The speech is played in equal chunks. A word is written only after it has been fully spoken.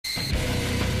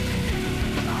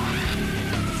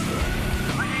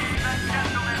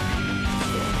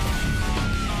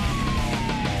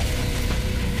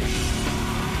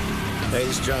Hey,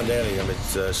 this is John Daly. I'm at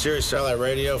Sirius Satellite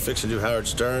Radio, fixing to do Howard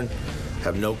Stern.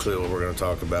 Have no clue what we're going to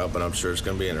talk about, but I'm sure it's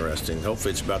going to be interesting.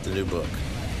 Hopefully it's about the new book.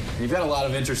 You've got a lot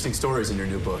of interesting stories in your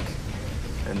new book.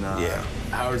 And yeah.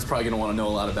 Howard's probably going to want to know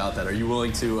a lot about that. Are you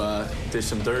willing to dish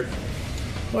some dirt?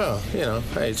 Well, you know,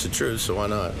 hey, it's the truth, so why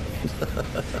not?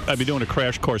 I'll be doing a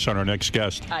crash course on our next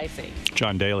guest. I see.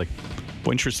 John Daly.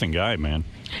 Well, interesting guy, man.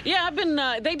 Yeah, I've been,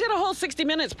 they did a whole 60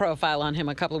 Minutes profile on him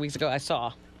a couple of weeks ago, I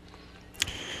saw.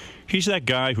 He's that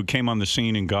guy who came on the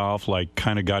scene in golf, like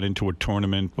kind of got into a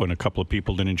tournament when a couple of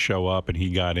people didn't show up, and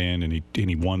he got in and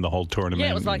he won the whole tournament.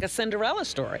 Yeah, it was like a Cinderella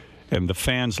story. And the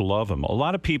fans love him. A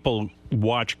lot of people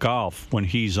watch golf when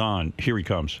he's on. Here he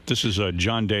comes. This is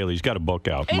John Daly. He's got a book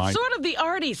out. It's sort of the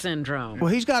Artie syndrome. Well,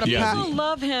 he's got a People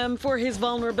love him for his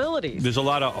vulnerabilities. There's a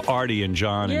lot of Artie in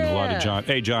John and a lot of John.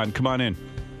 Hey, John, come on in.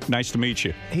 Nice to meet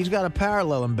you. He's got a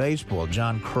parallel in baseball,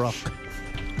 John Crook.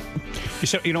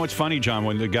 You know what's funny, John?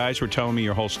 When the guys were telling me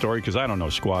your whole story, because I don't know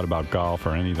squat about golf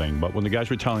or anything, but when the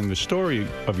guys were telling the story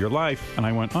of your life, and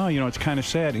I went, oh, you know, it's kind of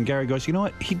sad. And Gary goes, you know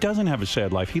what? He doesn't have a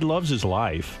sad life. He loves his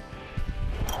life.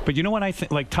 But you know what I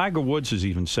think? Like Tiger Woods has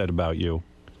even said about you.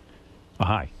 Oh,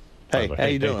 hi. Hey, how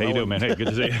you doing? How you doing, man? Hey, good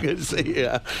to see you. Good to see you.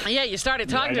 Yeah, you started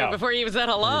talking to him before you even said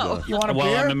hello. You want a beer?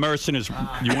 Well, I'm immersing his.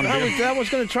 You want a beer? I was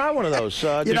going to try one of those.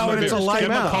 You know, it's a light Give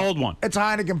him a cold one. It's a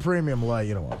Heineken Premium Light.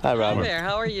 You know what? Hi, Hi Robert. there,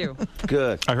 how are you?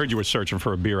 Good. I heard you were searching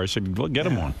for a beer. I said, well, get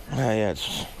him one. Yeah,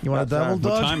 You want a double What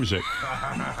dose? time is it?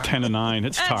 10 to 9.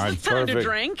 It's time. It's time to Perfect.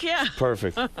 drink, yeah.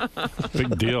 Perfect.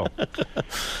 Big deal.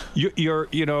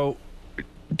 You know,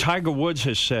 Tiger Woods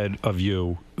has said of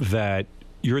you that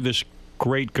you're this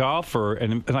great golfer,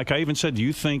 and like I even said, do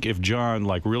you think if John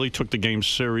like really took the game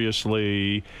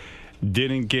seriously,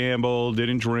 didn't gamble,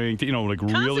 didn't drink, you know, like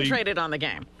really Concentrated on the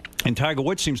game. And Tiger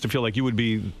Woods seems to feel like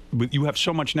you have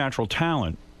so much natural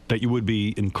talent that you would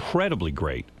be incredibly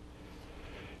great.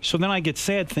 So then I get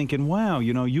sad thinking, wow,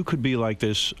 you know, you could be like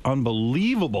this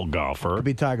unbelievable golfer. Could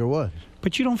be Tiger Woods.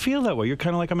 But you don't feel that way. You're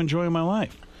kind of like, I'm enjoying my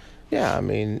life. Yeah, I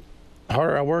mean, the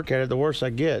harder I work at it, the worse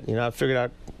I get. You know, I figured out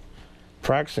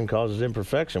practicing causes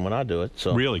imperfection when I do it.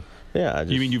 So Really? Yeah.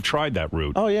 You mean you've tried that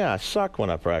route? Oh, yeah, I suck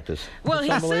when I practice. Well, It's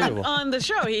he said unbelievable. on the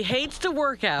show he hates to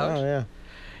work out. Oh, yeah.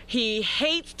 He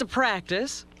hates to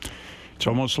practice. It's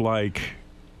almost like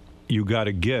you got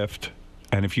a gift,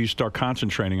 and if you start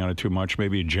concentrating on it too much,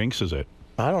 maybe it jinxes it.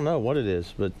 I don't know what it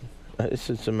is, but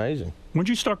it's amazing. When'd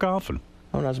you start golfing?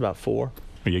 When I was about 4.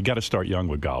 Well, you got to start young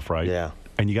with golf, right? Yeah.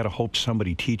 And you got to hope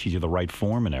somebody teaches you the right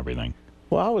form and everything.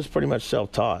 Well, I was pretty much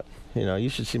self-taught. You know, you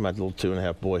should see my little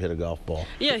 2.5 boy hit a golf ball.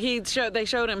 Yeah, they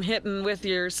showed him hitting with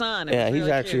your son. It Yeah, was he's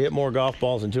really actually cute. hit more golf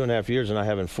balls in 2.5 years than I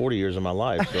have in 40 years of my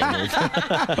life. So, I mean,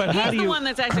 But He's the one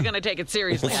that's actually going to take it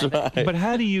seriously. I think. But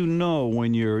how do you know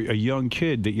when you're a young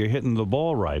kid that you're hitting the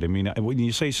ball right? I mean, when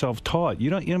you say self-taught, you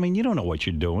don't know what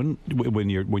you're doing when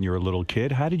you're a little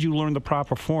kid. How did you learn the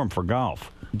proper form for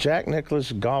golf? Jack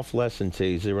Nicklaus golf lesson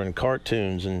tees. They were in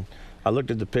cartoons, and I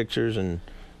looked at the pictures and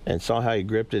saw how he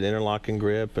gripped it, interlocking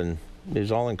grip, and it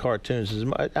was all in cartoons.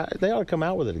 They ought to come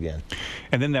out with it again.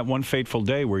 And then that one fateful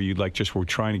day where you like just were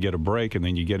trying to get a break, and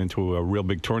then you get into a real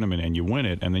big tournament and you win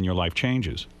it, and then your life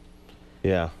changes.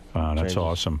 Yeah. That's Changes.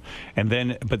 awesome. And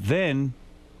then,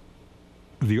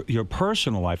 your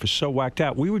personal life is so whacked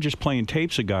out. We were just playing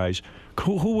tapes of guys.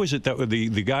 Who was it that were the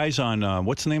guys on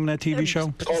what's the name of that TV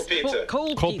show? Cold pizza.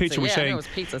 Cold Pizza was yeah, saying it was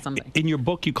pizza something. In your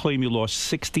book, you claim you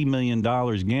lost $60 million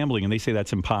gambling, and they say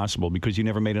that's impossible because you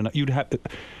never made enough. You'd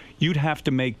have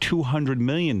to make $200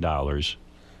 million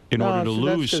in order to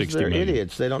lose $60 they're million.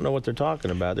 idiots. They don't know what they're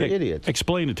talking about. They're idiots.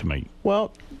 Explain it to me.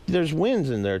 Well, there's wins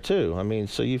in there, too. I mean,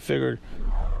 so you figured,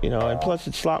 you know, and plus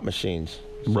it's slot machines.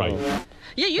 So, Right.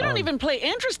 Yeah, you don't even play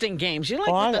interesting games. You like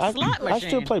Well, with the slot machine. I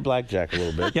still play blackjack a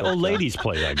little bit. Yeah, but, well, ladies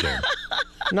play that game.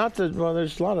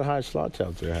 there's a lot of high slots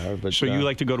out there, Howard. But, So you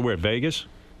like to go to where? Vegas?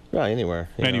 Well, anywhere.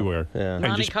 you know. Anywhere. Yeah. And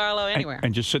Monte Carlo, anywhere.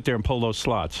 And just sit there and pull those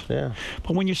slots. Yeah.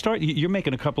 But when you start, you're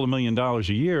making a couple of $1 million a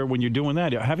year. When you're doing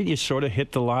that, haven't you sort of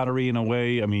hit the lottery in a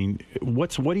way? I mean,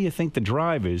 what do you think the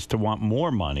drive is to want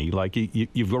more money? Like,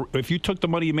 if you took the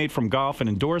money you made from golf and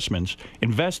endorsements,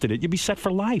 invested it, you'd be set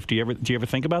for life. Do you ever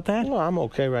think about that? Well, I'm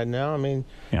okay right now. I mean,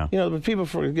 Yeah. you know, but people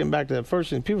forget, getting back to that first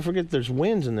thing, people forget there's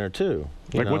wins in there, too.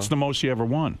 Like, what's the most you ever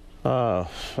won? I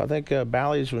think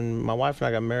Bally's, when my wife and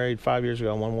I got married 5 years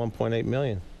ago, I won $1.8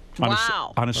 million.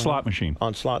 Wow. On a slot machine.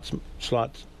 On slots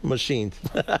machines.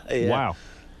 Yeah. Wow.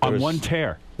 There On was- one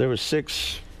tear. There were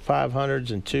 6 500s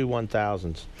and 2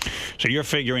 1000s. So you're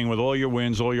figuring with all your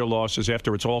wins, all your losses,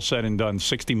 after it's all said and done,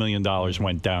 $60 million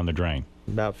went down the drain.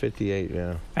 About 58,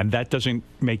 yeah. And that doesn't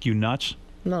make you nuts?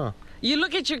 No. You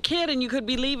look at your kid and you could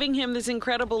be leaving him this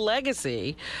incredible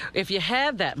legacy if you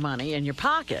had that money in your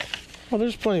pocket. Well,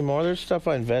 there's plenty more. There's stuff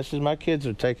I invested. My kids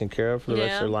are taken care of for the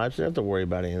rest of their lives. They don't have to worry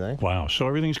about anything. Wow. So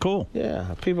everything's cool.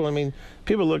 Yeah. People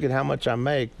look at how much I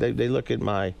make. They look at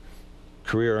my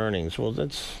career earnings. Well,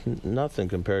 that's nothing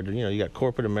compared to, you got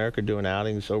corporate America doing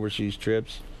outings, overseas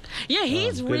trips. Yeah,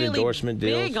 he's good really endorsement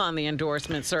deals. big on the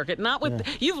endorsement circuit. Not with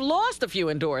you've lost a few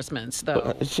endorsements though.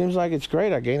 But it seems like it's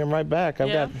great. I gain them right back.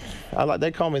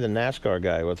 They call me the NASCAR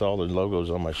guy with all the logos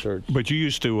on my shirts. But you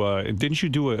used to, didn't you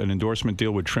do an endorsement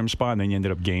deal with Trim Spa, and then you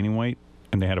ended up gaining weight,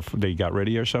 and they got rid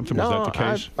of you or something? Was that the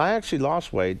case? I actually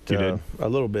lost weight You did? a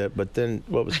little bit. But then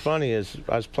what was funny is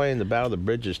I was playing the Battle of the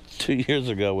Bridges 2 years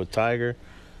ago with Tiger.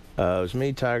 It was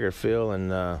me, Tiger, Phil,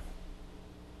 and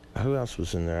who else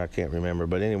was in there? I can't remember.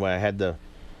 But anyway, I had the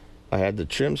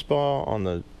Trim Spa on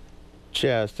the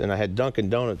chest, and I had Dunkin'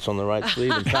 Donuts on the right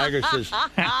sleeve. And Tiger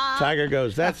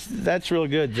goes, that's real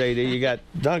good, JD. You got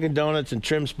Dunkin' Donuts and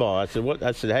Trim Spa. I said, what?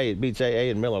 I said, hey, it beats AA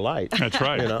and Miller Lite. That's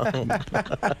right.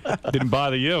 Didn't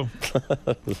bother you.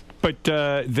 But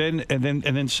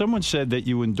then someone said that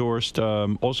you endorsed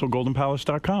also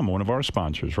GoldenPalace.com, one of our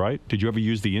sponsors, right? Did you ever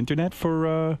use the internet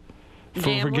for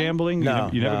gambling? No,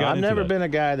 you never got I've into never that. been a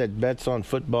guy that bets on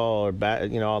football or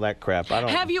all that crap. I don't.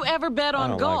 Have you ever bet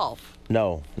on golf?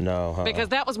 No. Because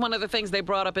that was one of the things they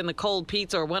brought up in the cold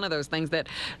pizza, or one of those things that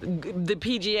the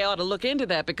PGA ought to look into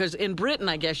that, because in Britain,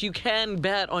 I guess, you can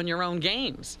bet on your own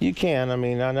games. You can. I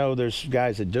mean, I know there's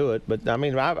guys that do it, but I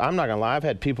mean, I'm not gonna lie. I've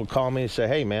had people call me and say,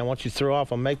 "Hey, man, once you throw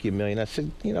off, I'll make you $1 million." I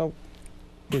said,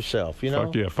 yourself,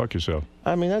 Fuck yourself.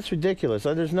 I mean, that's ridiculous.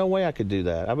 There's no way I could do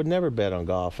that. I would never bet on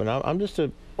golf, and I'm just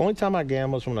only time I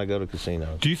gamble is when I go to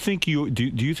casinos. Do you think do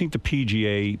you think the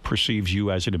PGA perceives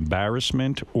you as an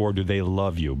embarrassment, or do they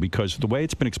love you? Because the way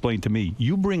it's been explained to me,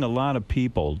 you bring a lot of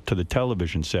people to the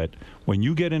television set when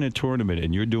you get in a tournament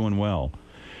and you're doing well.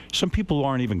 Some people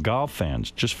aren't even golf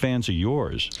fans, just fans of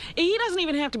yours. He doesn't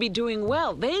even have to be doing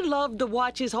well. They love to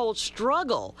watch his whole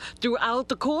struggle throughout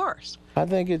the course. I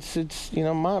think it's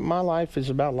my life is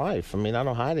about life. I mean, I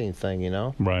don't hide anything,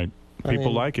 Right.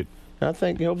 People like it. I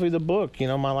think hopefully the book,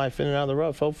 my life in and out of the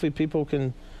rough, hopefully people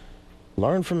can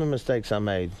learn from the mistakes I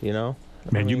made,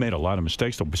 Man, you made a lot of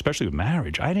mistakes, though, especially with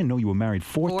marriage. I didn't know you were married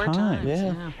four times.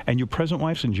 Yeah. And your present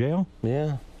wife's in jail?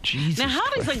 Yeah. Jesus Now, how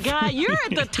does a guy, you're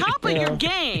at the top of your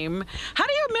game, how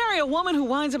do you marry a woman who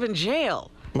winds up in jail?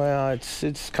 Well,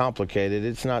 it's complicated.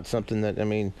 It's not something that,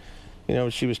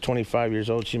 she was 25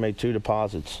 years old. She made 2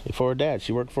 deposits for her dad.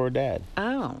 She worked for her dad.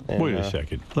 Oh. And, Wait a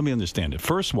second. Let me understand it.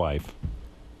 First wife,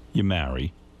 you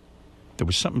marry. There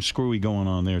was something screwy going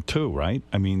on there, too, right?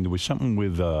 I mean, there was something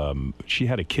with, she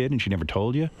had a kid and she never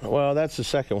told you? Well, that's the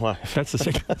second wife. That's the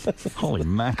second. Holy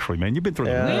mackerel, man. You've been through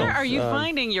the Where mill. are you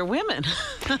finding your women?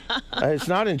 It's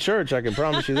not in church, I can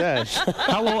promise you that.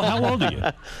 How old are you?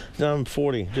 I'm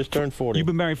 40, just turned 40. You've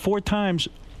been married 4 times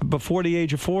before the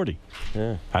age of 40.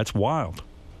 Yeah. That's wild.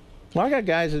 Well, I got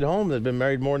guys at home that have been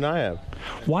married more than I have.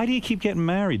 Why do you keep getting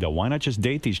married, though? Why not just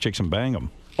date these chicks and bang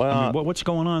them? Well, I mean, what's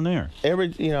going on there? I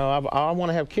want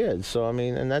to have kids. So,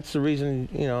 and that's the reason,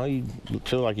 you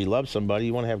feel like you love somebody,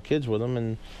 you want to have kids with them,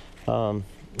 and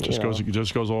It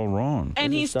just goes all wrong.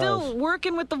 And he's still does.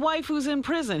 working with the wife who's in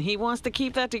prison. He wants to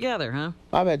keep that together, huh?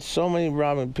 I've had so many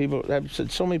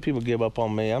people give up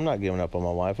on me. I'm not giving up on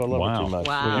my wife. I love her too much.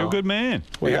 Wow. Well, you're a good man.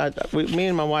 Me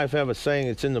and my wife have a saying.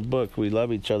 It's in the book. We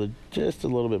love each other just a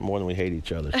little bit more than we hate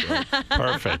each other. So.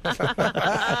 Perfect.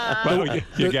 Well,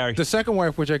 Gary. The second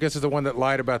wife, which I guess is the one that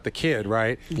lied about the kid,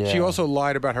 right? Yeah. She also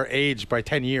lied about her age by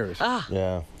 10 years.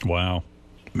 Yeah. Wow.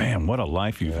 Man, what a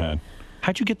life you've had.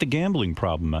 How'd you get the gambling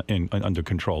problem under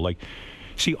control? Like,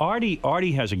 see,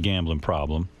 Artie has a gambling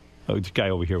problem. This guy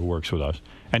over here who works with us,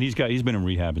 and he's been in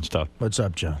rehab and stuff. What's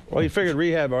up, John? Well, you figured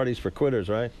rehab Artie's for quitters,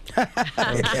 right? Yeah,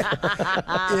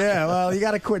 well, you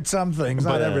got to quit some things,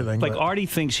 not everything. Like, but. Artie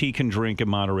thinks he can drink in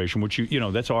moderation, which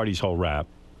that's Artie's whole rap.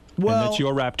 Well, and that's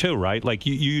your rap too, right? Like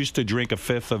you used to drink a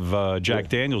 5th of Jack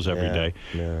Daniels every day,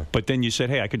 but then you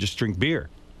said, "Hey, I could just drink beer."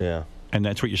 Yeah. And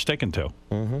that's what you're sticking to.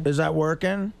 Mm-hmm. Is that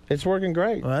working? It's working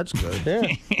great. Well, that's good.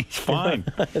 Yeah. It's fine.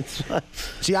 It's fine.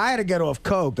 See, I had to get off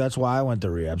coke. That's why I went to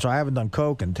rehab. So I haven't done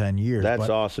coke in 10 years. That's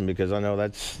awesome because I know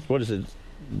what is it?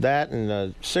 That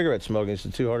and cigarette smoking is the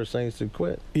 2 hardest things to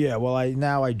quit. Yeah, well, I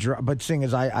but the thing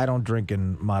is, I don't drink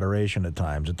in moderation at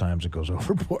times. At times it goes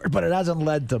overboard, but it hasn't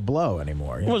led to blow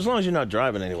anymore. Well, as long as you're not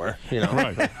driving anywhere,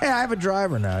 Right. Yeah, I have a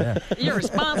driver now. Yeah. You're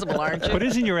responsible, aren't you? But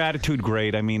isn't your attitude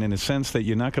great? I mean, in the sense that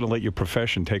you're not going to let your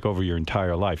profession take over your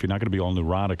entire life. You're not going to be all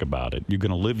neurotic about it. You're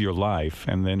going to live your life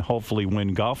and then hopefully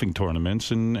win golfing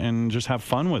tournaments and just have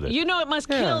fun with it. You know it must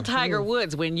kill Tiger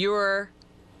Woods when you're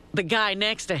the guy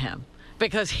next to him.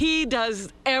 Because he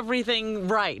does everything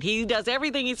right. He does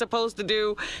everything he's supposed to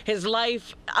do. His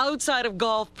life outside of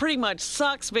golf pretty much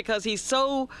sucks because he's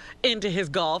so into his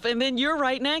golf. And then you're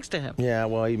right next to him. Yeah,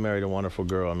 well, he married a wonderful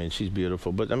girl. I mean, she's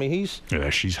beautiful. But, I mean,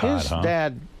 she's hot, his huh?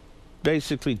 dad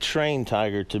basically trained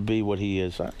Tiger to be what he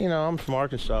is. You know, I'm from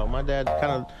Arkansas. My dad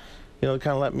kind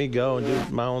of let me go and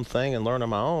do my own thing and learn on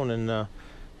my own. And,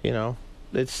 you know,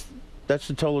 that's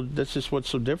just what's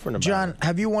so different about John, it.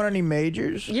 have you won any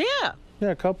majors? Yeah. Yeah,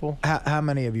 a couple. How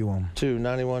many have you won? 2,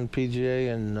 91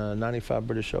 PGA and 95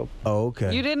 British Open. Oh,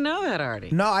 okay. You didn't know that already.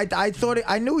 No, I thought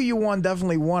I knew you won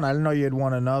definitely one. I didn't know you had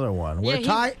won another one. Where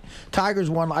Tiger's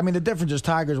won. I mean, the difference is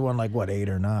Tiger's won like what 8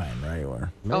 or 9, right?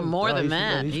 Or Oh, more than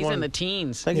that. He's won, in the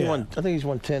teens. I think he's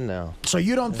won 10 now. so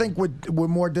you don't think with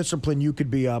more discipline you could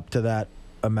be up to that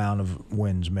amount of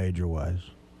wins major wise?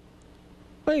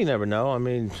 Well, you never know. I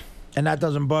mean, And that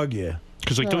doesn't bug you?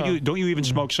 Because like, don't you even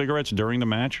smoke cigarettes during the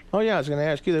match? oh yeah, I was going to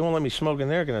ask you. They won't let me smoke in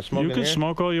there. Can I smoke You in can there?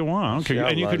 smoke all you want. I don't care. Yeah, I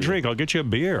And you love can you. drink. I'll get you a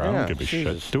beer. I Yeah, don't give a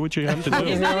Jesus. shit. Do what you have to do.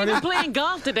 He's not even playing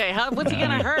golf today. What's he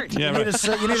going to hurt? Yeah, You need a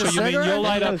so you mean cigarette? you'll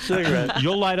light up a cigarette.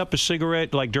 You'll light up a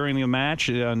cigarette like during the match,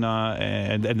 and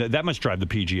that must drive the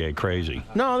PGA crazy.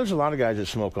 No, there's a lot of guys that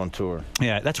smoke on tour.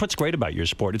 Yeah, that's what's great about your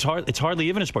sport. It's hardly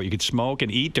even a sport. You could smoke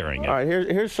and eat during it. All right,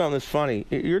 here's something that's funny.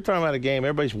 You're talking about a game.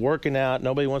 Everybody's working out.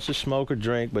 Nobody wants to smoke or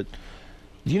drink. But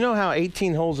do you know how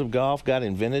 18 holes of golf got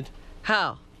invented?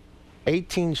 How?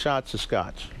 18 shots of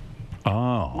scotch.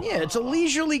 Oh, Yeah, it's a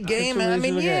leisurely game, a man. I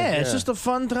mean, leisurely game, it's yeah. just a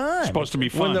fun time. supposed to be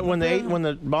fun. When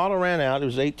the bottle ran out, it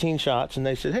was 18 shots, and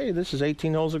they said, "Hey, this is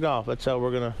 18 holes of golf. That's how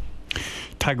we're gonna."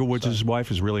 Tiger Woods' wife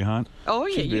is really hot. Oh,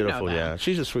 yeah, She's you beautiful. know that. Yeah,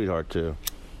 she's a sweetheart too.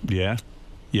 Yeah.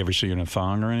 You ever see her in a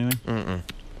thong or anything?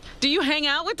 Do you hang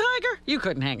out with Tiger? You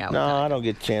couldn't hang out No, with Tiger. I don't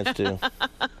get a chance to.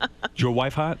 Is your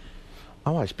wife hot?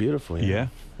 Oh, it's beautiful. Yeah.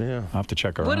 Yeah. I'll have to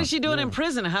check her What out. is she doing in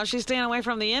prison? How's she staying away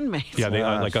from the inmates? Yeah, they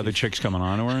Wow, like other chicks coming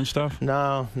on to her and stuff.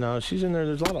 No, she's in there.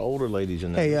 There's a lot of older ladies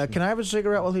in there. Hey, can I have a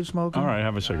cigarette while he's smoking? All right,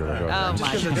 have a cigarette. Oh,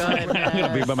 my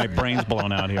goodness. But my brain's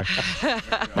blown out here.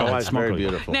 My wife's smoke very her.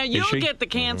 beautiful. Now, you'll she? get the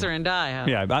cancer and die, huh?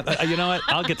 Yeah, you know what?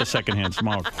 I'll get the secondhand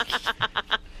smoke.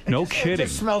 No It kidding.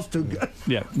 just smells too good.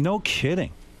 Yeah, no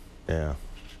kidding. Yeah.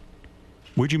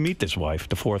 Where'd you meet this wife,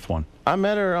 the fourth one? I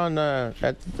met her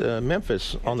at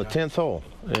Memphis on the 10th hole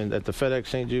and at the FedEx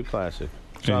St. Jude Classic.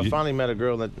 So And I you- finally met a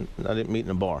girl that I didn't meet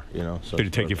in a bar, you know. So Did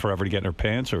it take you forever to get in her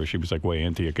pants, or she was like way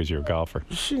into you because you're a golfer?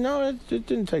 No, it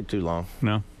didn't take too long.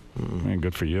 No? Man,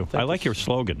 good for you. I like your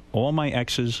slogan. All my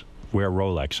exes wear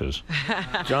Rolexes.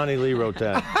 Johnny Lee wrote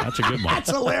that. That's a good one. It's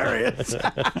hilarious.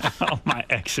 All my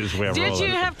exes wear Did Rolexes. you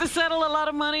have to settle a lot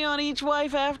of money on each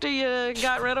wife after you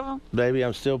got rid of them? Baby,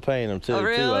 I'm still paying them too. Oh, 2 of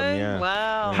really? them, yeah.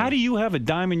 Wow. How do you have a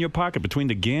dime in your pocket between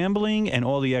the gambling and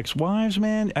all the ex-wives,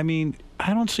 man? I mean,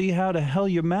 I don't see how the hell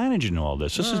you're managing all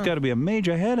this. This has got to be a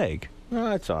major headache. No,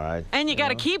 that's all right. And you got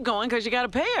to keep going because you got to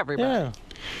pay everybody. Yeah.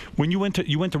 When you went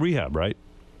to rehab, right?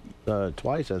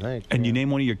 Twice, I think. And you yeah. name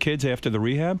one of your kids after the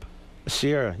rehab?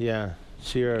 Sierra, yeah.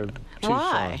 Sierra Tucson.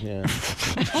 Why? Yeah.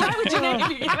 Why would you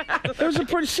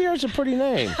name Sierra's a pretty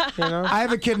name, you know. I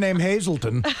have a kid named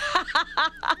Hazelton.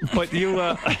 But you,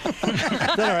 Is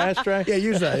that our ashtray? Yeah,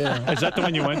 use that. Yeah. is that the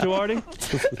one you went to, Artie?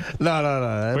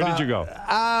 No. Where did you go?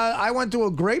 I went to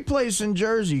a great place in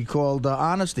Jersey called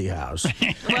Honesty House.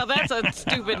 Well, that's a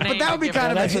stupid name. But that would be to give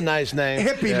kind of That's a nice name.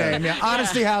 hippie name. Yeah,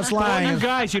 Honesty House All you Lying.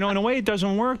 guys, in a way, it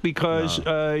doesn't work because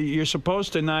you're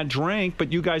supposed to not drink,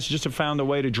 but you guys just have found a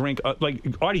way to drink. Like,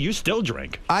 Artie, you still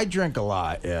drink. I drink a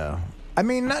lot. Yeah. I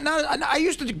mean, I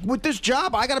used to with this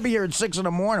job. I got to be here at 6 in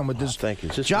the morning with this thank you.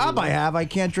 Just job a little- I have. I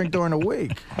can't drink during the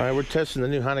week. All right, we're testing the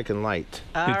new Heineken Light.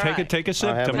 You take a sip.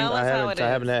 I haven't, Tell us how it I is.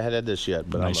 haven't had this yet,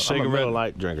 but Nice I'm a cigarette. real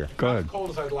light drinker. Go ahead. Cold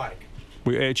as I like.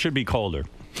 It should be colder.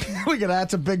 Look at that.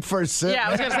 That's a big first sip. Yeah,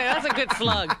 I was going to say, that's a good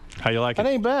slug. How you like That it?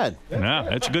 ain't bad. Yeah,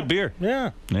 it's a good beer.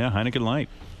 Yeah, Yeah, Heineken Light.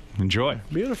 Enjoy.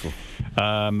 beautiful.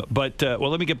 But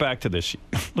let me get back to this.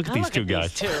 Look at Oh, these look two at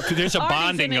guys. these two. There's a Artie's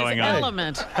bonding in his going on.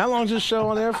 element. How long's this show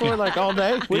on there for? Like all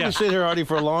day? We Yeah. can sit here, Artie,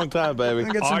 for a long time, baby.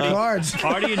 Get some cards.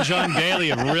 Artie and John Daly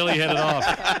have really hit it off.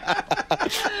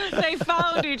 They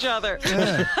found each other.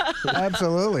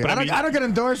 Absolutely. But I mean- I don't get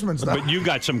endorsements though. But you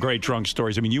got some great drunk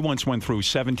stories. I mean, you once went through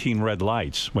 17 red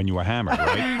lights when you were hammered,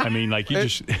 right? I mean, like you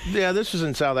just. Yeah, this was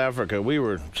in South Africa.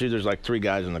 There's like 3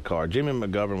 guys in the car. Jimmy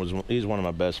McGovern he's one of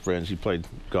my best friends. He played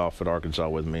golf at Arkansas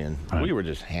with me, and Right. we were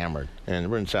just hammered. And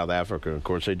we're in South Africa. Of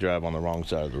course, they drive on the wrong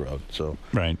side of the road. So,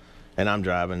 Right. and I'm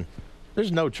driving.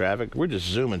 There's no traffic. We're just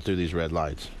zooming through these red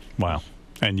lights. Wow.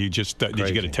 And you just did you get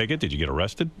a Crazy. ticket? Did you get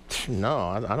arrested? No,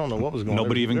 I don't know what was going on.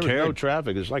 Nobody even there was no cared?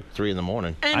 traffic. It's like 3 in the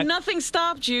morning. And nothing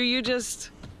stopped you. You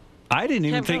just. I didn't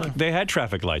even Kept think going. they had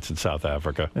traffic lights in South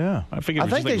Africa. Yeah. I figured I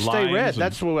it was think they just stay like red. lions and-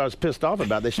 That's what I was pissed off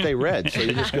about. They stay red, so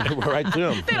you just go right to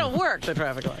them. They don't work, the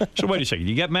traffic light. So wait a second.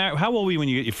 You get married. How old were you when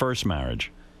you get your first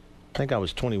marriage? I think I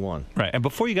was 21. Right. And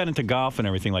before you got into golf and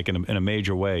everything, like in a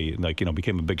major way, like, you know,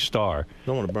 became a big star.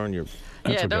 Don't want to burn your.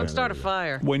 Yeah, don't start a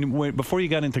fire. When before you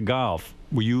got into golf,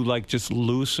 were you like just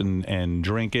loose and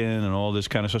drinking and all this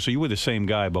kind of stuff? So you were the same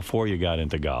guy before you got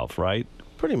into golf, right?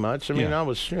 Pretty much. I mean, Yeah. I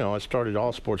was, I started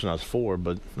all sports when I was 4,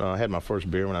 but I had my first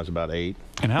beer when I was about 8.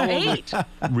 And how old? 8?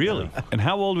 Really? And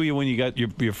how old were you when you got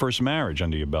your first marriage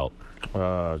under your belt?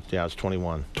 Yeah, I was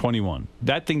 21. 21.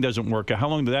 That thing doesn't work out. How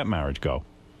long did that marriage go?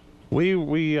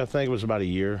 We I think it was about a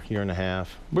year and a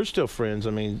half. We're still friends.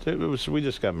 I mean, we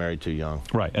just got married too young.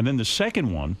 Right. And then the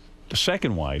second one, the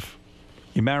second wife,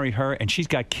 you marry her and she's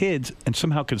got kids and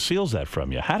somehow conceals that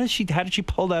from you. How did she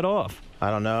pull that off? I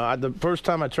don't know. The first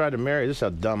time I tried to marry, this is how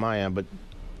dumb I am, but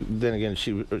then again,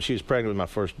 she was pregnant with my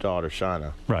first daughter,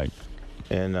 Shauna, Right.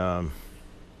 and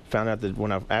found out that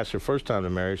when I asked her first time to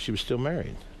marry, she was still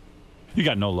married. You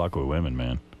got no luck with women,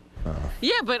 man.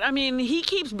 Yeah, but I mean, he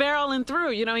keeps barreling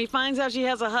through. You know, he finds out she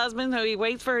has a husband, so he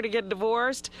waits for her to get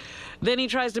divorced. Then he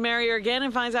tries to marry her again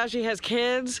and finds out she has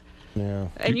kids. Yeah.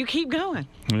 And you keep going.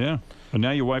 Yeah. And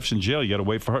now your wife's in jail. You got to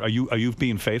wait for her. Are you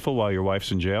being faithful while your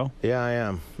wife's in jail? Yeah, I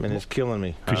am, and it's killing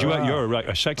me. Because you're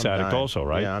a sex I'm addict dying. also,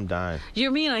 right? Yeah, I'm dying.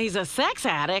 You mean he's a sex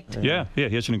addict? Yeah. He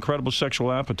has an incredible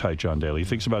sexual appetite, John Daly. He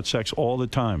thinks about sex all the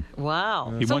time.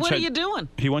 Wow. He So once what are had- you doing?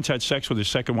 He once had sex with his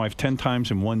second wife 10 times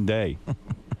in one day.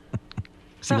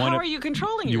 So wanna- how are you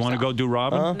controlling You yourself? want to go do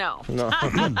Robin? No. No,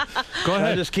 Go I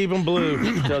ahead. just keep them blue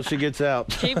until she gets out.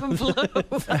 Keep him blue.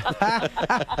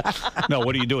 No,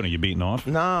 what are you doing? Are you beating off?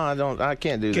 No, I don't. I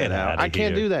can't do Get that. outta I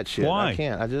can't here. do that shit. Why? I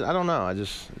can't. I don't know. It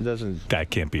doesn't. That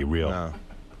can't be real. No.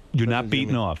 You're not doesn't do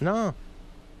beating me- off. No.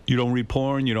 You don't read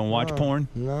porn? You don't watch porn?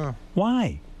 No.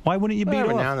 Why? Why wouldn't you beat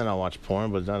Every now off? and then I watch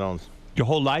porn, but I don't. Your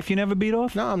whole life you never beat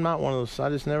off? No, I'm not one of those. I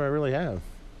just never really have.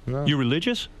 No. You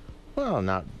religious? Well,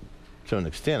 not to an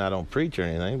extent. I don't preach or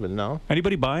anything, but no.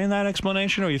 Anybody buying that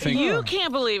explanation, or you think? You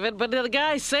can't believe it, but the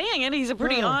guy saying it, he's a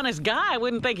pretty Yeah. honest guy. I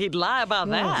wouldn't think he'd lie about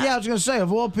that. Yeah, I was gonna say,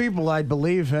 of all people, I'd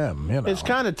believe him. You know, It's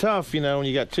kind of tough, when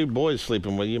you got 2 boys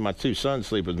sleeping with you. My 2 sons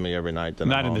sleep with me every night. that I'm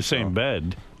Not in home, the same so-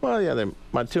 bed. Well, yeah,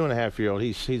 my 2.5-year-old,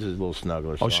 he's a little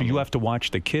snuggler. Oh, so you have to watch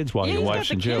the kids while Yeah, your he's got wife's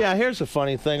the in jail. Yeah, here's the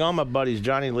funny thing. All my buddies,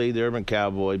 Johnny Lee, the Urban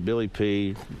Cowboy, Billy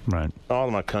P, Right. all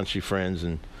of my country friends,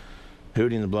 and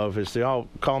Hootie and the Blowfish, they all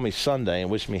call me Sunday and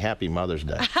wish me Happy Mother's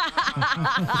Day.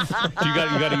 Do you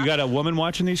got a woman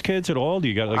watching these kids at all? Do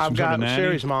you got like I've some sort got of nanny?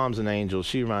 Sherry's mom's an angel.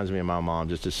 She reminds me of my mom,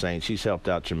 just a saint. She's helped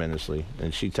out tremendously,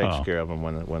 and she takes Oh. care of them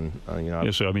when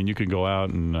Yeah, so I mean, you can go out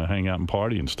and hang out and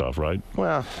party and stuff, right?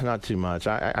 Well, not too much.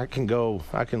 I can go.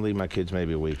 I can leave my kids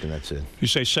maybe a week, and that's it. You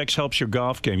say sex helps your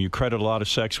golf game. You credit a lot of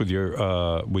sex with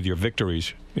your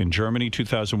victories in Germany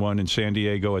 2001 and San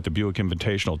Diego at the Buick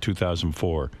Invitational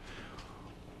 2004.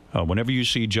 Whenever you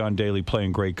see John Daly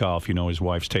playing great golf, you know his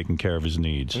wife's taking care of his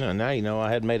needs. Now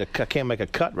I I can't make a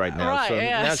cut right now. Right, so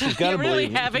yeah, now so she's got to you're really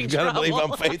believe. having She's got to believe I'm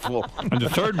trouble. faithful.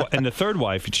 And the third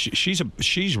wife,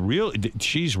 she's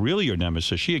really your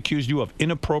nemesis. She accused you of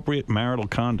inappropriate marital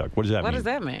conduct. What does that What mean? does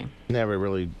that mean? Never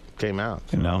really came out.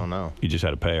 So No, I don't know. You just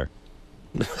had to pay her.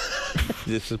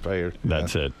 This is payer.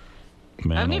 That's it.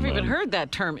 Man, I've oh, never even man. heard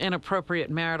that term, inappropriate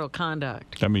marital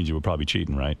conduct. That means you were probably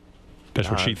cheating, right? That's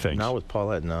what she thinks. Not with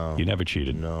Paulette. No. You never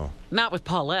cheated. No. Not with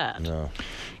Paulette. No.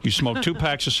 You smoke 2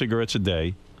 packs of cigarettes a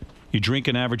day. You drink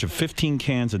an average of 15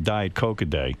 cans of Diet Coke a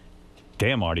day.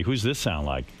 Damn, Artie, who's this sound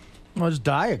like? well, it's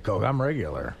Diet Coke. I'm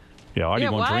regular. Yeah, Artie Yeah,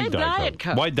 won't why drink Diet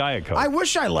Coke? Why Diet Coke? I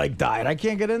wish I liked diet. I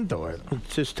can't get into it. It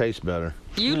just tastes better.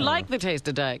 You like the taste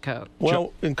of Diet Coke.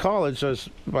 Well, in college,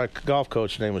 my golf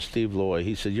coach's name was Steve Loy.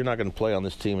 He said, "You're not going to play on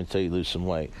this team until you lose some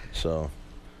weight." So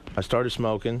I started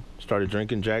smoking, started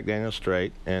drinking Jack Daniel's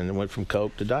straight, and went from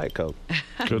Coke to Diet Coke.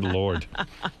 Good Lord.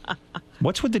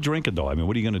 What's with the drinking, though? I mean,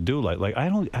 what are you going to do? Like I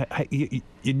don't.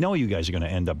 You know, you guys are going to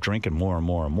end up drinking more and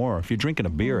more and more. If you're drinking a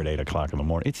beer at 8 o'clock in the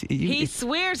morning, He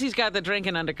swears he's got the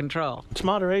drinking under control. It's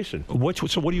moderation. So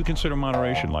what do you consider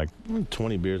moderation? Like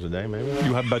 20 beers a day, maybe.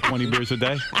 you have about 20 beers a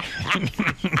day.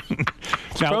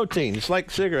 Now, Protein. It's like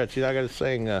cigarettes. I got to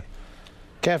saying,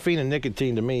 caffeine and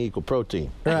nicotine to me equal protein.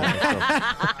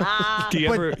 do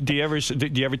you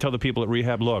ever tell the people at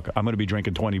rehab, look, I'm going to be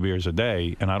drinking 20 beers a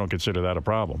day, and I don't consider that a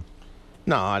problem?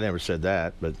 No, I never said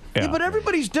that, but Yeah, but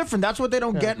everybody's different. That's what they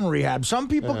don't get in rehab. Some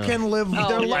people can live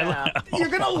their life. You're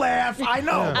going to laugh. I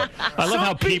know. But I love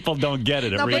how people don't get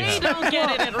it at They rehab. don't get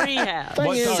it at rehab.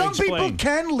 Some people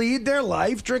can lead their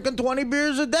life drinking 20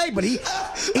 beers a day, but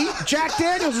Jack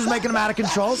Daniels was making him out of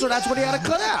control, so that's what he had to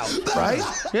cut out, right?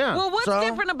 yeah. Well, what's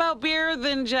different about beer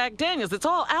than Jack Daniels? It's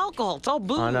all alcohol. It's all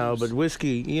booze. I know, but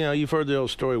whiskey, you've heard the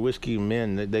old story, whiskey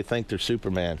men, they think they're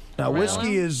Superman. Now,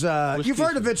 whiskey is, you've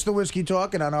heard of It's the Whiskey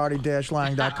Talking on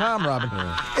artie-lang.com, Robin.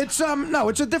 It's, no,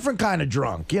 it's a different kind of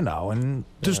drunk, and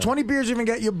does 20 beers even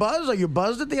get you buzzed? Are you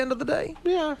buzzed at the end of the day?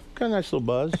 Yeah, got a nice little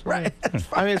buzz. Right.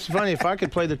 I mean, it's funny. If I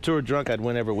could play the tour drunk, I'd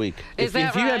win every week. Is that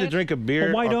if you had to right? drink a beer,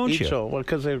 Well, why on don't each you? show, well,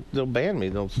 because they'll ban me.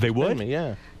 They would? ban me,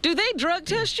 yeah. Do they drug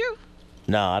test you?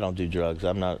 No, I don't do drugs.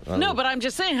 I'm not. No, but I'm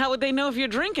just saying, how would they know if you're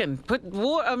drinking?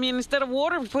 Instead of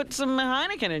water, put some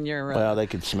Heineken in your. Well, they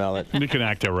could smell it. You can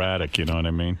act erratic, you know what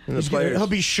I mean? He'll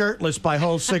be shirtless by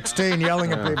hole 16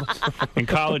 yelling at people. In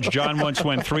college, John once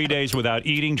went 3 days without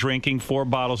eating, drinking 4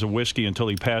 bottles of whiskey until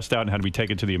he passed out and had to be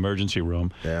taken to the emergency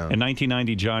room. Yeah. In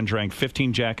 1990, John drank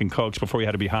 15 Jack and Cokes before he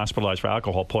had to be hospitalized for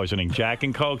alcohol poisoning. Jack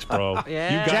and Cokes, bro.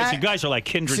 Yeah. You guys are like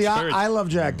kindred See, spirits. I love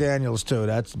Jack Daniels, too,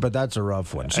 but that's a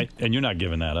rough one. And you're not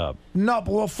giving that up. No,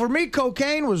 well, for me,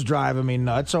 cocaine was driving me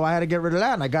nuts, so I had to get rid of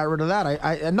that, and I got rid of that.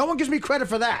 And no one gives me credit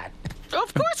for that.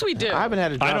 Of course we do. I haven't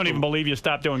had a drop I don't even believe you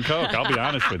stopped doing Coke. I'll be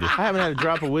honest with you. I haven't had a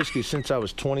drop of whiskey since I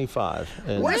was 25.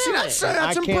 And Well, see, that's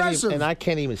I can't impressive. and I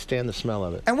can't even stand the smell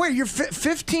of it. And wait, you're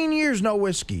 15 years no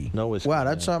whiskey. No whiskey, Wow,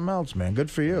 that's something else, man.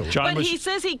 Good for you. John But was, he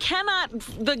says he cannot.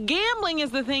 The gambling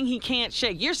is the thing he can't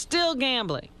shake. You're still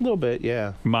gambling. A little bit,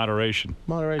 yeah. moderation.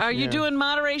 Moderation. Are you yeah. doing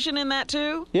moderation in that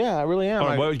too? Yeah, I really am. All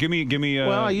right, well, give me.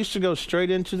 Well, I used to go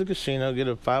straight into the casino, get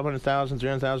a $500,000,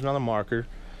 $300,000 marker,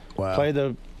 Wow. play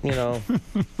the,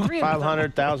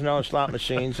 $500,000 slot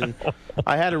machines, and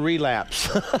I had a relapse.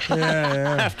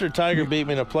 After Tiger beat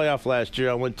me in a playoff last year,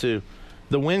 I went to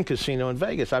the Wynn Casino in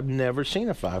Vegas. I've never seen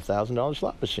a $5,000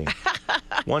 slot machine.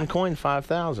 One coin,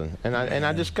 5,000, and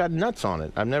I just got nuts on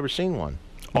it. I've never seen one.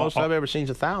 Most I've ever seen is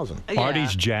 1,000. Yeah.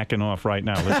 Artie's jacking off right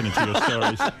now listening to your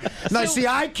stories. No, see,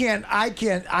 I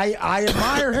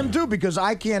admire him too because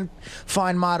I can't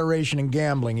find moderation in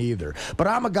gambling either. But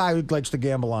I'm a guy who likes to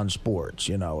gamble on sports.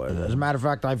 As a matter of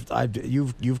fact,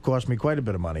 you've cost me quite a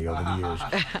bit of money over the years.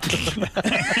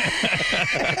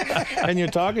 And you're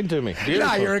talking to me. Beautiful.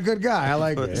 Yeah, you're a good guy. I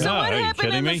like it. So what are you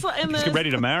happened kidding in me? the He's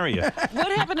ready to marry you.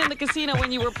 What happened in the casino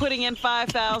when you were putting in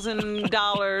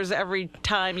 $5,000 every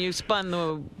time you spun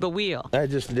the wheel? I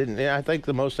just didn't. Yeah, I think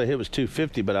the most I hit was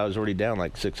 250, but I was already down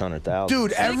like 600,000.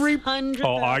 Dude, every $600,000.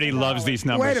 Oh, Artie loves these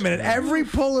numbers. wait a minute, every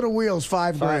pull of the wheel's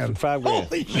 $5 grand. $5 grand.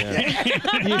 Holy shit!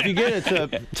 If you get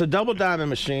it's a double diamond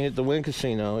machine at the Wynn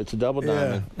Casino. It's a double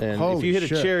diamond, and if Holy you hit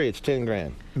shit. a cherry, it's 10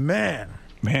 grand. Man.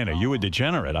 Man, are you a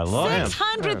degenerate? I love him.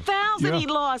 600,000 he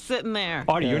lost sitting there.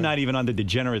 Artie, you're not even on the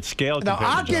degenerate scale. Now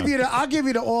compared I'll to give John.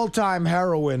 you the all-time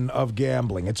heroine of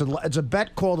gambling. It's a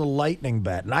bet called a lightning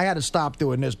bet, and I had to stop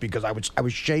doing this because I was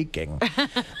shaking.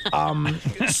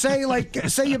 Say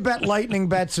you bet lightning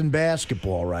bets in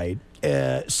basketball, right?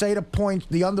 Say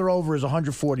the under/over is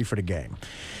 140 for the game.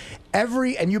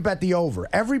 And you bet the over.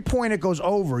 Every point it goes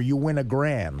over, you win $1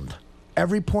 grand.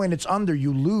 Every point it's under,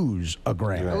 you lose $1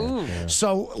 grand. Yeah.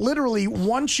 So literally,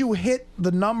 once you hit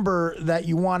the number that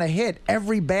you want to hit,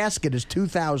 every basket is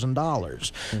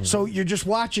 $2,000. So you're just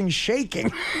watching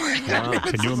shaking. Wow.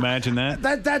 Can you imagine that?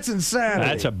 That's insanity.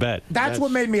 That's a bet. That's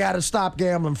what made me have to stop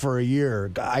gambling for a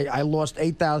year. I lost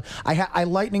 8,000. I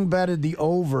lightning betted the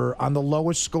over on the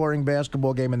lowest scoring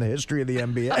basketball game in the history of the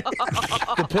NBA.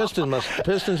 The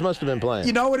Pistons must have been playing.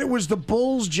 You know what? It was the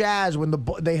Bulls Jazz when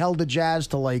they held the Jazz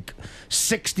to like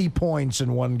 60 points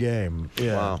in one game.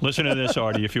 Yeah. Wow. Listen to this,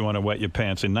 Artie, if you want to wet your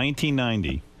pants. In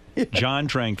 1990, John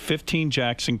drank 15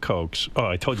 Jacks and Cokes. Oh,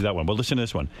 I told you that one. But listen to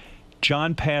this one.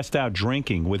 John passed out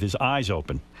drinking with his eyes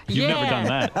open. You've never done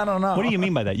that. I don't know. What do you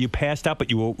mean by that? You passed out, but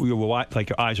you were like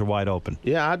your eyes are wide open.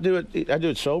 Yeah, I do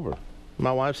it sober.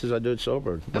 My wife says I do it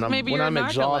sober. Maybe you're a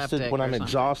narcoleptic When I'm or something.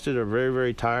 exhausted or very,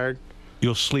 very tired,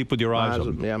 You'll sleep with your eyes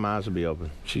open. my eyes will be open.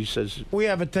 She says, We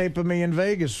have a tape of me in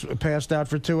Vegas, passed out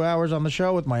for 2 hours on the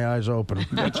show with my eyes open.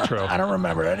 That's true. I don't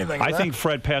remember anything. I think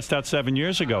Fred passed out 7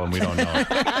 years ago, and we don't know. His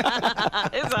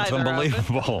It's eyes are open.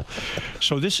 unbelievable.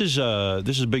 So this is a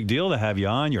big deal to have you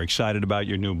on. You're excited about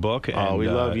your new book. "Oh, and, we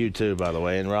love you too, by the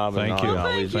way." And Robin, Thank you.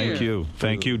 always, Thank you.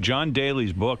 Thank you. John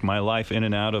Daly's book, My Life In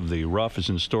and Out of the Rough, is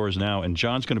in stores now, and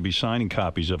John's going to be signing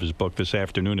copies of his book this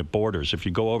afternoon at Borders. If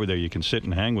you go over there, you can sit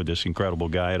and hang with this incredible incredible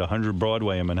guy at 100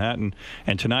 Broadway in Manhattan.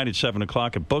 And tonight at 7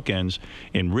 o'clock at Bookends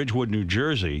in Ridgewood, New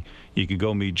Jersey, you could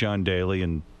go meet John Daly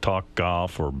and talk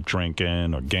golf or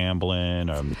drinking or gambling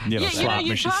or slot you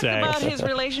machine talked sex. about his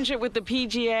relationship with the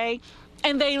PGA.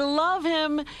 And they love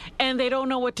him, and they don't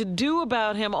know what to do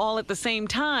about him all at the same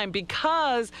time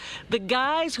because the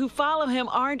guys who follow him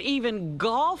aren't even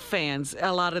golf fans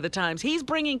a lot of the times. He's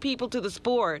bringing people to the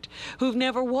sport who've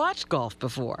never watched golf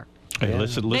before. Hey,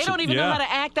 listen. They don't even know how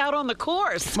to act out on the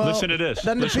course. Well, Listen to this.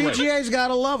 Then the PGA's got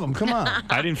to love him. Come on.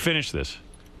 I didn't finish this.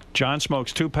 John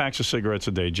smokes 2 packs of cigarettes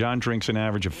a day. John drinks an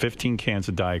average of 15 cans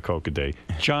of Diet Coke a day.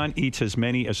 John eats as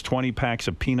many as 20 packs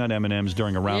of peanut M&Ms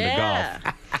during a round of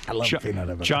golf. I love peanut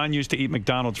M&Ms. John used to eat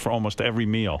McDonald's for almost every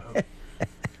meal.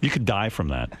 You could die from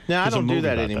that. No, I There's a don't do movie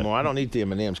that about anymore. I don't eat the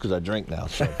M&Ms because I drink now.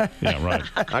 So Yeah, right.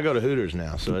 I go to Hooters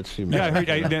now, so it's Yeah, I heard,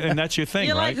 and that's your thing,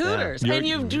 You right? like Hooters, Yeah. and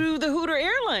you do the Hooter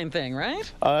airline thing,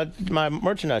 right? my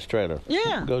merchandise trailer.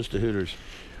 Yeah. Goes to Hooters.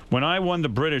 When I won the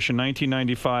British in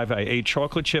 1995, I ate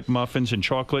chocolate chip muffins and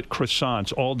chocolate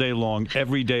croissants all day long,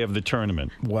 every day of the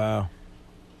tournament. Wow.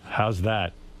 How's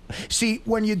that? See,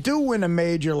 when you do win a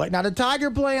major, like now, did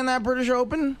Tiger play in that British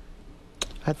Open?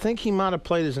 I think he might have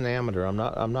played as an amateur. I'm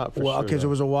not for Well, sure. because it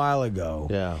was a while ago.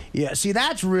 Yeah. Yeah. See,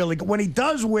 that's really when he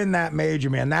does win that major,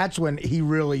 man. That's when he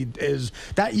really is.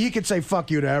 That you could say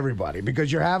fuck you to everybody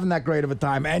because you're having that great of a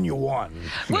time and you won.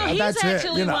 Well, he's That's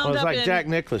actually it. You know. wound Well, it's up like in. Jack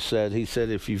Nicklaus said. He said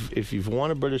if you've won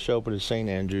a British Open at St.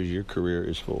 Andrews, your career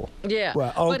is full. Yeah,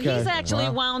 Well, but okay. he's actually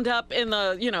Well. wound up in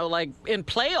the, like in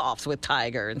playoffs with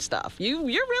Tiger and stuff. You're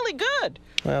really good.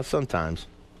 Well, sometimes.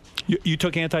 You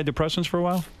took antidepressants for a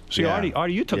while? See, Yeah.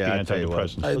 Artie, you took Yeah, the I tell you what,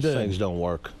 antidepressants. I those did. things don't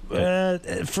work.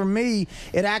 For me,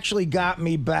 it actually got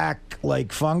me back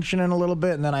like functioning a little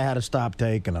bit, and then I had to stop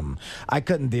taking them. I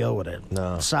couldn't deal with it.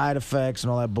 No. Side effects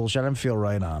and all that bullshit. I didn't feel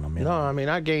right on them. You No, know? I mean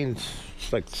I gained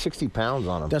like 60 pounds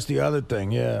on them. That's the other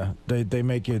thing. Yeah, they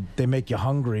make you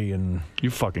hungry and. You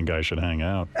fucking guys should hang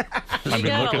out. You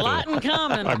got a lot in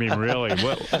common. I mean, really.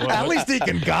 At least he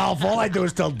can golf. All I do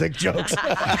is tell dick jokes.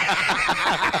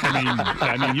 I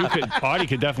mean, Artie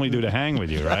could definitely do the hang with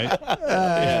you, right? He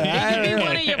could be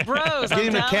one of your bros. Get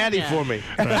him a caddy for me.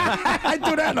 I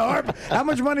do that in a heartbeat. How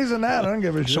much money's in that? I don't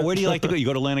give a shit. So where do you like to go? You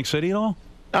go to Atlantic City at all?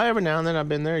 Every now and then I've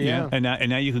been there. Yeah. And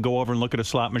now you can go over and look at a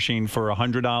slot machine for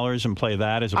 $100 and play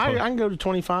that as I opposed. can go to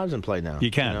 25s and play now.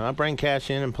 You can. I bring cash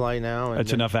in and play now. And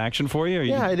That's enough action for you? Or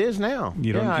Yeah, it is now.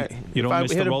 You don't- Yeah, you don't if I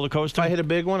miss the hit roller coaster? If I hit a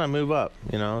big one, I move up.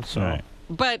 So. All right.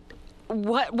 But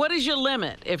what is your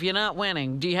limit if you're not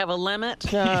winning? Do you have a limit?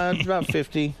 It's about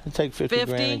 50. I take 50 grand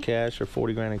 50? in cash or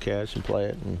 40 grand in cash and play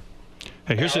it. And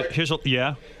Hey, here's a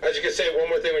yeah. I was just gonna say one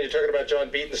more thing when you're talking about John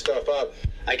beating stuff up.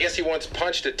 I guess he once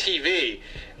punched a TV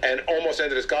and almost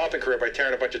ended his golfing career by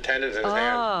tearing a bunch of tendons in his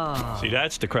hand. See,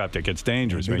 that's the crap that gets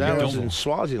dangerous, man. that You was in don't,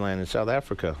 Swaziland in South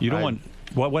Africa. you don't want.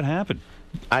 What happened?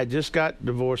 I just got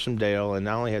divorced from Dale, and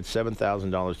I only had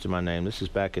 $7,000 to my name. This is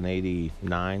back in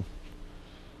 '89,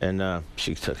 and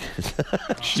she took it.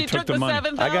 She took took the the money.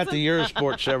 7,000. I got the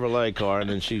Eurosport Chevrolet car, and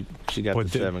then she got Boy,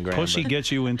 the $7,000. Pussy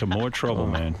gets you into more trouble,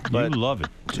 man. You But- love it.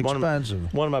 It's one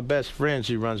expensive. One of my best friends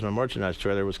who runs my merchandise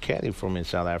trailer was caddy for me in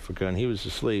South Africa, and he was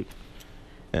asleep.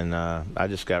 And I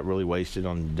just got really wasted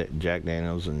on Jack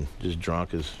Daniels and just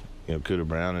drunk as Cooter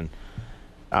Brown, and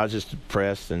I was just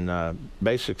depressed. And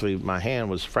basically, my hand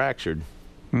was fractured.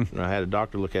 And I had a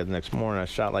doctor look at it the next morning. I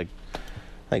shot like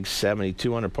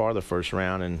 72 under par the first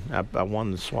round, and I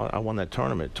won that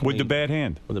tournament. With the 20 bad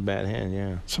hand. With a bad hand,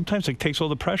 yeah. Sometimes it takes all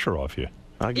the pressure off you.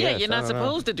 I guess. Yeah, you're not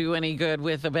supposed to do any good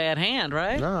with a bad hand,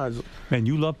 right? No, Man,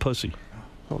 you love pussy.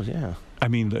 oh yeah. I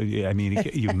mean,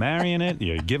 you're marrying it.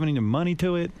 You're giving the money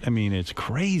to it. I mean, it's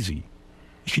crazy.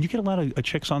 Can you get a lot of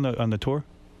chicks on the tour?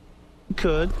 You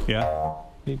could. Yeah.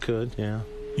 You could, yeah.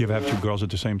 You ever have 2 girls at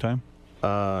the same time?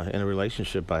 In a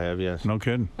relationship, I have, yes. No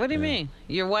kidding. What do you mean?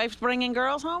 Your wife's bringing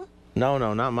girls home? No,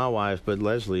 not my wife, but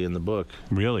Leslie in the book.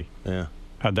 Really? Yeah.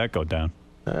 How'd that go down?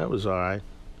 That was all right.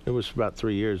 It was about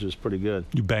 3 years. It was pretty good.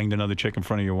 You banged another chick in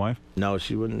front of your wife? No,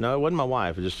 she wouldn't. No, it wasn't my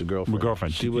wife. It was just a girlfriend. Your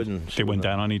girlfriend? She wouldn't. They went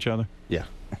down on each other? Yeah.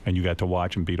 And you got to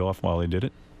watch and beat off while they did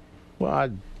it? Well,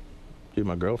 I'd do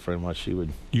my girlfriend while she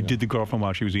would. You did the girlfriend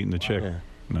while she was eating the chick? Yeah.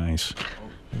 Nice.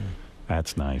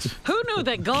 That's nice. Who knew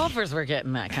that golfers were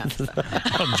getting that kind of stuff?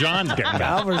 Oh, John's getting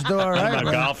that. Golfers do all I'm right, not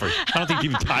man. golfers. I don't think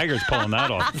even Tiger's pulling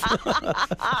that off.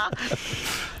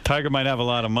 Tiger might have a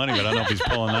lot of money, but I don't know if he's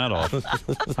pulling that off.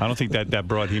 I don't think that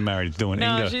broad he married is doing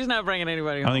No, Inga. she's not bringing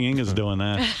anybody I home. think Inga's doing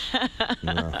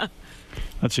that.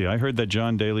 Let's see. I heard that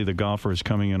John Daly, the golfer, is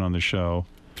coming in on the show,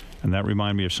 and that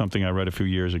reminded me of something I read a few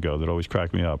years ago that always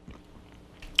cracked me up.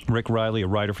 Rick Riley, a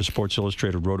writer for Sports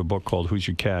Illustrated, wrote a book called Who's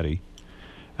Your Caddy?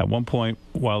 At one point,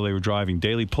 while they were driving,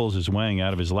 Daly pulls his wang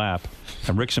out of his lap,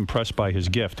 and Rick's impressed by his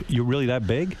gift. You really that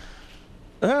big?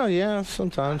 Oh, yeah,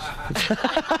 sometimes.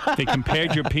 They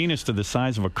compared your penis to the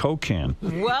size of a Coke can.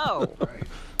 Whoa.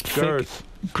 Girth.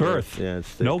 Girth. Yeah, it's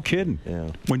thick. No kidding. Yeah.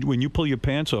 When you pull your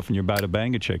pants off and you're about to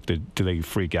bang a chick, do they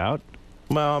freak out?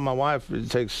 Well, my wife,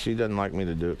 she doesn't like me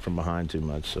to do it from behind too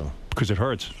much, so. Because it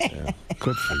hurts. Yeah.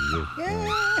 Good for you.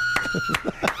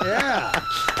 Yeah.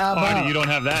 How Artie, about? you don't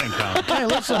have that in common. Hey,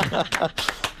 listen.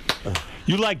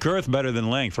 You like girth better than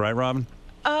length, right, Robin?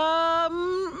 Well,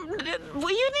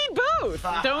 you need both,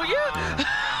 don't you?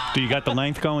 Do you got the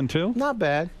length going too? Not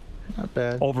bad. Not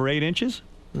bad. Over 8 inches?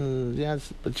 Yeah,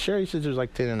 but Sherry says there's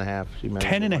like 10 and a half.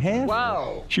 10 and a half?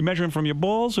 Wow. She measuring from your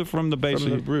balls or from the base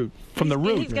From of the root. From the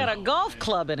root. He's got a golf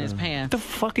club in his What pants. the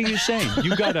fuck are you saying?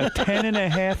 You got a 10 and a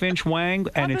half inch wang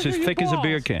and it's as thick as a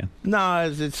beer can. No,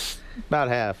 it's about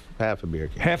half a beer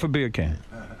can. Half a beer can.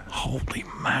 Holy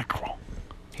mackerel.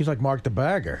 He's like Mark the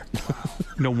Bagger.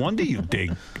 No wonder you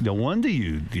dig. No wonder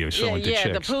you're so Yeah, into yeah,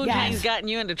 the chicks. poontang's gotten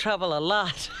you into trouble a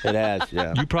lot. It has,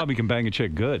 yeah. You probably can bang a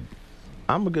chick good.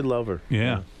 I'm a good lover.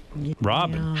 Yeah.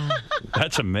 Robin.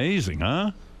 That's amazing,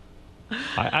 huh?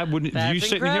 I wouldn't. That's you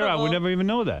sitting here, I would incredible. never even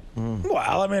know that.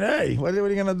 Well, I mean, hey, what are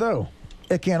you going to do?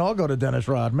 It can't all go to Dennis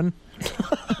Rodman. Well,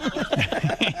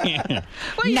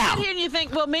 you sit here and you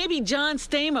think, well, maybe John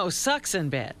Stamos sucks in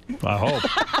bed. I hope.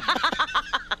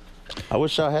 I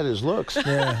wish I had his looks.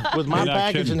 Yeah. With my You're not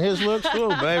package kidding. and his looks, oh,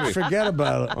 baby. Forget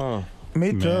about it.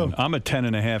 Me too. Man, I'm a 10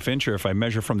 and a half incher if I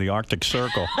measure from the Arctic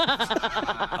Circle.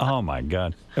 Oh, my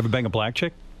God. Ever bang a black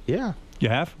chick? Yeah. You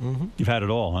have? Mm-hmm. You've had it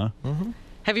all, huh? Mm-hmm.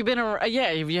 Have you been have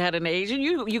you had an Asian?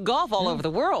 You golf all over the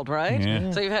world, right?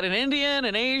 Yeah. So you've had an Indian,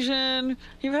 an Asian.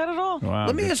 You've had it all. Wow.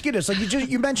 Let me ask you this: like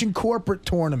you mentioned corporate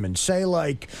tournaments. Say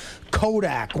like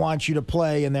Kodak wants you to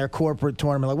play in their corporate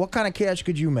tournament. Like, what kind of cash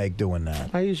could you make doing that?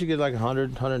 I usually get like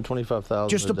 125,000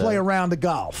 Just to play around the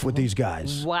golf with these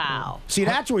guys. Wow. See,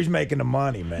 that's where he's making the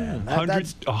money, man.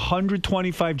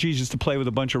 125 G's just to play with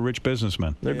a bunch of rich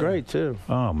businessmen. They're great, too.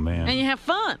 Oh, man. And you have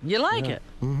fun. You like it.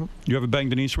 You ever banged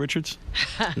Denise Richards?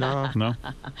 No. No?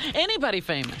 Anybody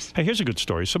famous? Hey, here's a good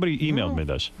story. Somebody emailed me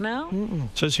this. No?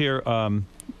 It says here,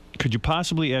 could you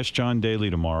possibly ask John Daly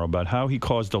tomorrow about how he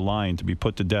caused a lion to be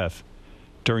put to death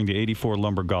during the '84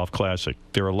 Lumber Golf Classic?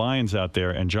 There are lions out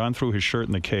there, and John threw his shirt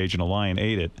in the cage, and a lion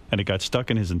ate it, and it got stuck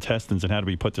in his intestines and had to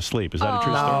be put to sleep. Is that a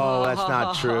true story? No, that's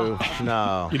not true.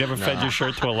 No. You never fed your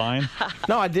shirt to a lion?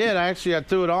 No, I did. I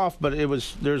threw it off, but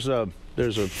there's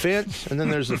a fence, and then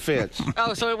there's a fence.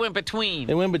 Oh, so it went between.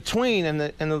 It went between, and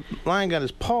the lion got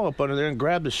his paw up under there and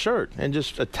grabbed the shirt and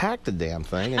just attacked the damn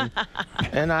thing. And,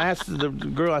 and I asked the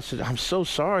girl, I said, "I'm so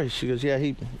sorry." She goes, "Yeah,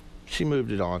 she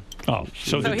moved it on." Oh,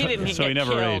 so he didn't so he get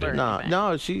never killed ate or it.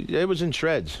 No, it was in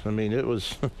shreds. I mean, it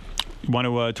was. You want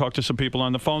to talk to some people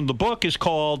on the phone? The book is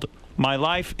called My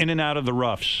Life In and Out of the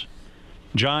Roughs.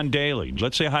 John Daly.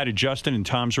 Let's say hi to Justin in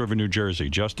Toms River, New Jersey.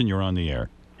 Justin, you're on the air.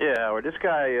 Yeah, well, this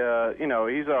guy,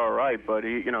 he's all right, but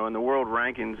he, in the world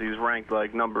rankings, he's ranked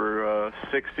like number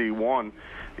 61.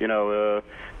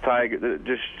 Tiger,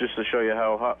 just to show you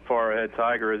how far ahead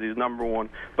Tiger is, he's number 1.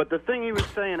 But the thing he was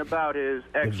saying about his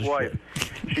ex-wife,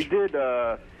 she did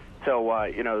tell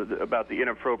White, about the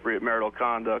inappropriate marital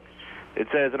conduct. It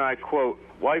says, and I quote,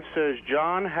 "Wife says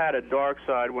John had a dark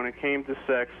side when it came to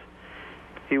sex.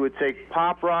 He would take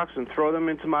pop rocks and throw them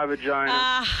into my vagina,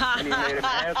 and he made an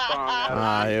ass bomb out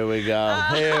of it." Here we go.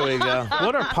 Here we go.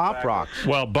 What are pop rocks?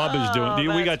 Well, Bubba's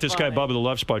doing. We got this guy Bubba the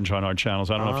Love Sponge on our channels.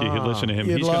 I don't know if you listen to him.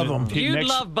 You'd love him. You'd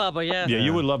love Bubba, yes. Yeah,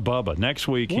 you would love Bubba. Next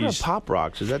week, What he's. are pop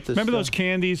rocks? Is that the Remember stuff? those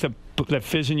candies that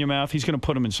fizz in your mouth? He's going to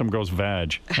put them in some girl's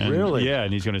vag. And, Really? Yeah,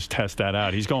 and he's going to test that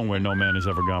out. He's going where no man has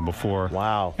ever gone before.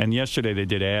 Wow. And yesterday they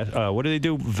did what do they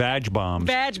do? Vag bombs.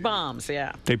 Badge bombs,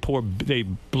 yeah. They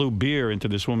blew beer into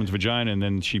this woman's vagina, and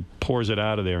then she pours it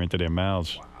out of there into their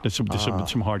mouths. There's some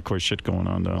hardcore shit going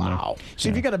on down there. See,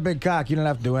 if you got a big cock, you don't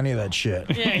have to do any of that shit.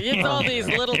 Yeah, it's all these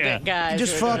little dick guys.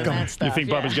 Just who are fuck doing 'em. that stuff, You think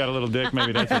yeah. Bubba's got a little dick?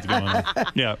 Maybe that's what's going on.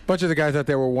 Yeah. A bunch of the guys out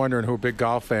there were wondering who are big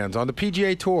golf fans. On the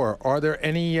PGA Tour, are there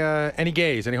any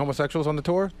gays, any homosexuals on the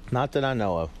tour? Not that I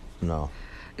know of. No.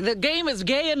 The game is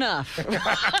gay enough.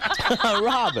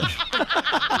 Robin.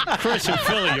 Chris in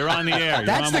Philly, you're on the air. You're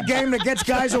That's on- the game that gets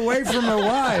guys away from their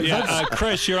wives. Yeah,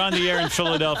 Chris, you're on the air in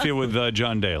Philadelphia with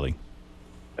John Daly.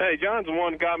 Hey, John's the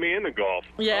one who got me into golf.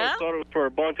 Yeah? I thought it was for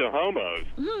a bunch of homos.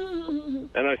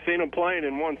 And I seen him playing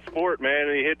in one sport, man,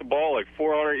 and he hit the ball like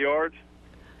 400 yards.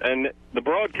 And the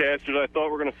broadcasters, I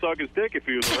thought, were going to suck his dick if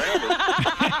he was around it.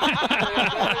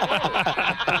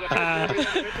 I never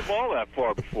hit the ball that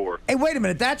far before. Hey, wait a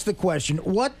minute. That's the question.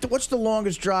 What's the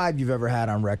longest drive you've ever had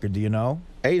on record? Do you know?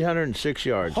 806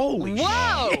 yards. Holy shit.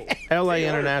 Whoa! L.A.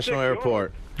 International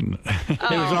Airport. It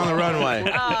was on the runway.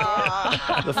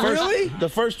 The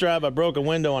first drive, I broke a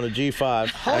window on a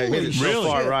G5. I hit it so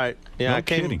far right. Yeah, No I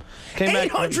came kidding. back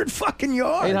 800 fucking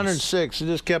yards. 806. It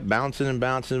just kept bouncing and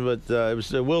bouncing. But it was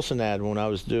the Wilson ad when I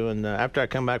was doing. After I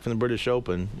come back from the British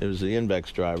Open, it was the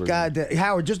Invex driver. God,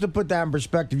 Howard, just to put that in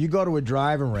perspective, you go to a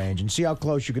driving range and see how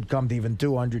close you could come to even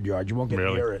 200 yards. You won't get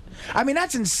Really? near it. I mean,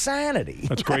 that's insanity.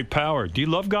 That's great power. Do you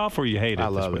love golf or you hate it? I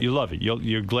love it. You love it.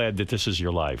 You're glad that this is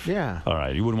your life. Yeah. All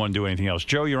right. You wouldn't want to do anything else.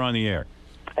 Joe, you're on the air.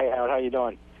 Hey, Howard, how you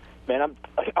doing? Man,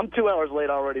 I'm 2 hours late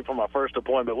already for my first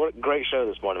appointment. What a great show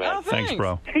this morning, man. Oh, Thanks,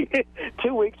 bro.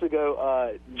 2 weeks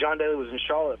ago, John Daly was in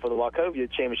Charlotte for the Wachovia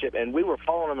Championship, and we were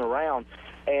following him around.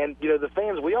 And, you know, the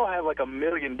fans, we all have like a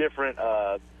million different,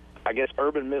 I guess,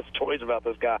 urban myth stories about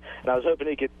this guy. And I was hoping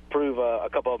he could prove a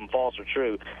couple of them false or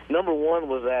true. Number one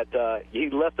was that he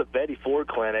left the Betty Ford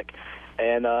clinic.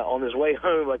 And on his way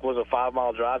home, like was a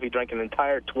 5-mile drive, he drank an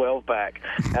entire 12-pack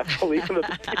after leaving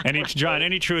the. John,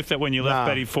 any truth that when you left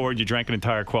Betty Ford, you drank an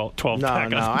entire 12-pack?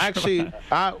 No. Actually,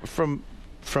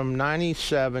 from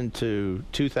 97 to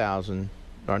 2000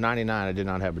 or 99, I did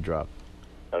not have a drop.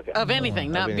 Okay. Of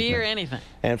anything, not beer, anything.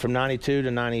 And from 92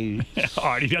 to 96,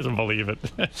 Artie doesn't believe it.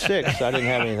 I didn't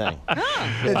have anything.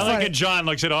 I like it. John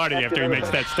looks at Artie after he makes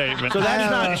that statement. So that's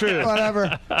not true.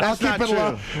 Whatever. That's not true.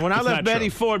 Low. When I It's left not Betty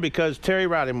true. Ford, because Terry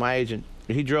Roddy, my agent,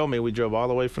 he drove me. We drove all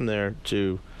the way from there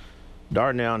to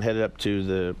Dardanelle and headed up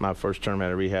to my first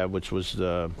tournament at rehab, which was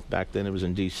back then it was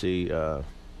in D.C.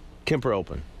 Kemper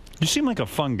Open. You seem like a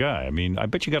fun guy. I mean, I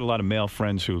bet you got a lot of male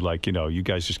friends who, like, you know, you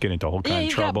guys just get into a whole kind of you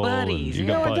got trouble. buddies. And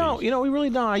you No, got I buddies. don't. You know, we really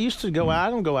don't. I used to go out.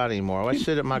 I don't go out anymore. I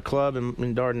sit at my club in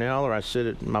Dardanelle, or I sit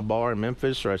at my bar in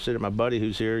Memphis, or I sit at my buddy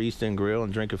who's here, East End Grill,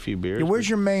 and drink a few beers. Where's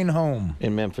your main home?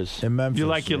 In Memphis. In Memphis. You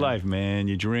like your life, man.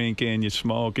 You're drinking, you're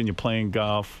smoking, you're playing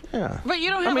golf. Yeah. But you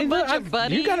don't have a bunch of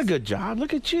buddies. You got a good job.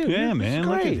 Look at you. Yeah, It's man,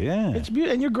 look at- Great. yeah. It's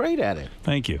beautiful, and you're great at it.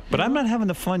 Thank you. But I'm not having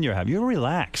the fun you're having. You're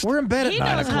relaxed. We're in bed at He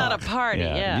 9 knows how o'clock. to party,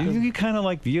 yeah. You kind of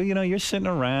like, you know, you're sitting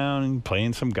around and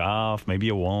playing some golf. Maybe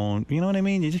you won't. You know what I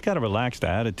mean? You just got a relaxed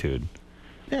attitude.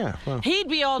 Yeah. Well, He'd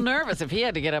be all nervous if he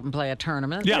had to get up and play a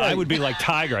tournament. Yeah, I would be like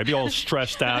Tiger. I'd be all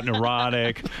stressed out,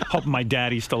 neurotic, hoping my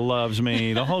daddy still loves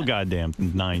me. The whole goddamn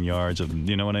 9 yards of,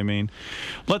 you know what I mean?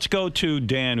 Let's go to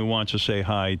Dan, who wants to say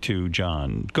hi to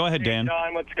John. Go ahead, Dan. Hey,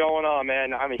 John, what's going on,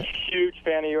 man? I'm a huge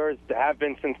fan of yours. Have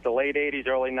been since the late 80s,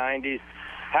 early 90s.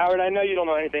 Howard, I know you don't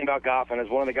know anything about golf, and as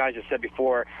one of the guys just said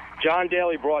before, John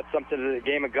Daly brought something to the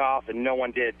game of golf, and no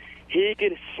one did. He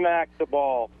could smack the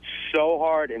ball so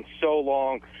hard and so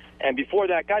long, and before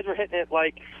that, guys were hitting it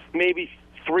like maybe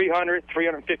 300,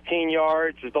 315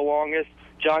 yards is the longest.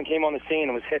 John came on the scene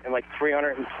and was hitting like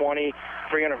 320,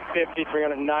 350,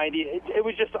 390. It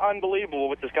was just unbelievable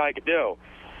what this guy could do.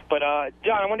 But,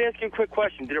 John, I wanted to ask you a quick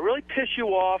question. Did it really piss you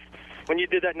off when you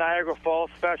did that Niagara Falls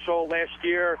special last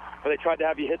year where they tried to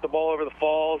have you hit the ball over the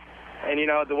falls and, you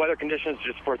know, the weather conditions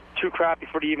just were too crappy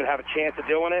for you to even have a chance of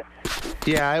doing it?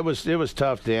 yeah, it was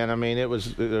tough, Dan. I mean, it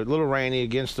was a little rainy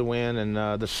against the wind, and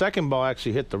the second ball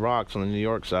actually hit the rocks on the New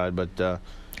York side, but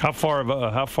How far of it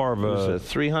was a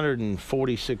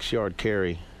 346-yard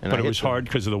carry. And but I it hit was hard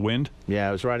because of the wind? Yeah,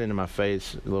 it was right into my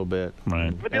face a little bit. Right.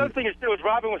 But the other thing is, too, as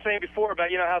Robin was saying before about,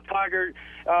 you know, how Tiger,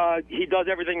 he does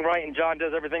everything right and John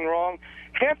does everything wrong.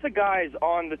 Half the guys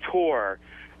on the tour,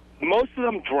 most of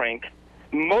them drink.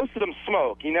 Most of them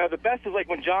smoke. You know, the best is like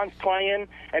when John's playing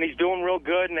and he's doing real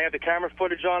good and they have the camera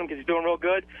footage on him because he's doing real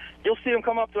good. You'll see him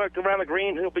come up to like around the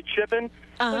green, he'll be chipping.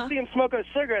 You'll see him smoking a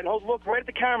cigarette and he'll look right at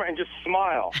the camera and just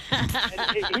smile.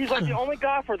 And he's like the only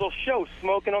golfer they'll show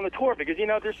smoking on the tour because, you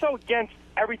know, they're so against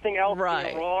everything else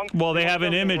being wrong. Well, they have an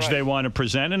something image right. they want to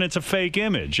present, and it's a fake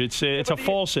image. It's a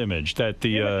false image that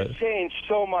the. It's changed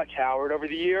so much, Howard, over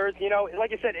the years. You know,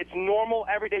 like I said, it's normal,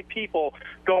 everyday people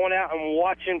going out and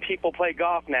watching people play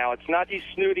golf now. It's not these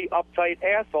snooty, uptight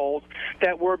assholes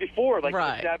that were before, like in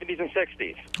the 70s and 60s.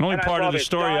 The only And I part of love the it.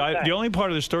 story, John, the thanks. only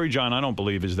part of the story, John, I don't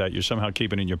believe is that you're somehow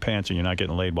keeping it in your pants and you're not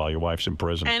getting laid while your wife's in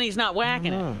prison. And he's not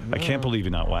whacking it. I can't believe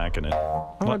you're not whacking it.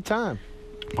 All the time.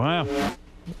 Wow.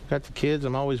 Got the kids.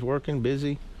 I'm always working,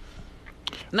 busy.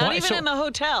 Not Well, even so- in the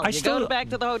hotel. I You still- go back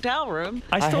to the hotel room.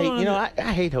 I hate, you know,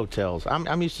 I hate hotels.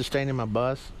 I'm used to staying in my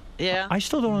bus. Yeah. I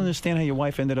still don't understand how your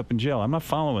wife ended up in jail. I'm not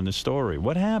following the story.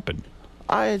 What happened?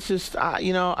 It's just,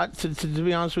 you know, to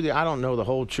be honest with you, I don't know the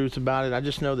whole truth about it. I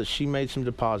just know that she made some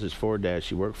deposits for her dad.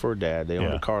 She worked for her dad. They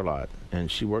owned a car lot.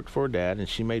 And she worked for her dad, and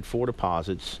she made 4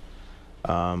 deposits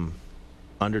under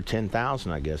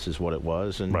 $10,000, I guess is what it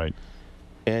was. And, right.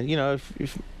 And, you know,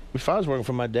 if if I was working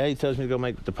for my dad, he tells me to go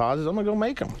make deposits, I'm gonna go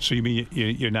make them. So you mean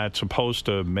you're not supposed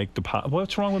to make deposit?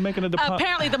 What's wrong with making a deposit?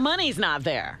 Apparently, the money's not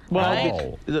there.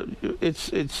 Well, right?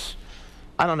 it's.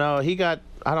 I don't know.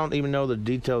 I don't even know the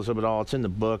details of it all. It's in the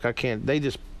book. I can't.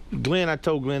 I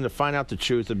told Glenn to find out the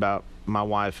truth about my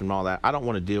wife and all that. I don't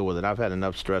want to deal with it. I've had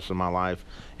enough stress in my life,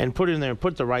 and put it in there and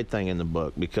put the right thing in the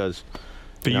book because.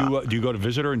 Do you go to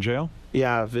visit her in jail?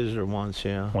 Yeah, I visited her once.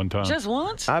 Yeah, one time. Just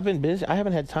once? I've been busy. I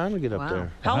haven't had time to get up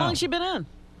there. How long has she been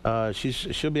in?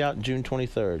 She'll be out June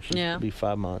 23rd. She'll be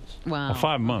 5 months. Wow.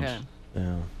 5 months. Okay.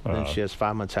 Yeah. Then she has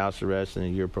 5 months house arrest and a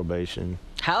year probation.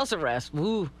 House arrest.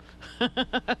 Woo.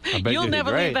 bet You'll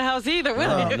never leave the house either,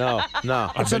 will you? No.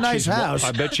 It's a nice house.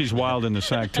 I bet she's wild in the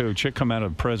sack too. Chick come out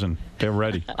of prison, they're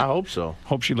ready. I hope so.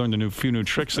 Hope she learned a few new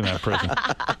tricks in that prison.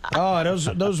 Oh,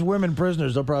 those women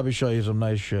prisoners, they'll probably show you some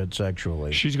nice shit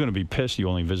sexually. She's going to be pissed you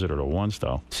only visited her once,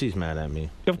 though. She's mad at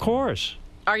me. Of course.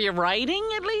 Are you writing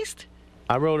at least?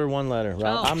 I wrote her one letter.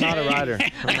 Oh. I'm not a writer.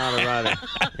 I'm not a writer.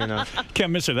 You know.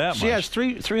 Can't miss her that much. She has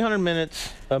 300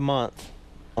 minutes a month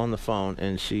on the phone,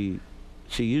 and she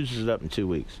uses it up in 2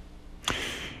 weeks.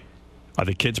 Are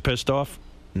the kids pissed off?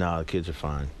 No, the kids are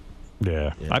fine.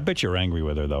 Yeah. I bet you're angry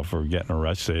with her, though, for getting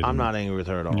arrested. I'm not angry with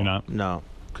her at all. You're not? No,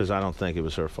 because I don't think it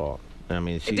was her fault. I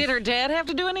mean, Did her dad have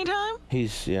to do any time? He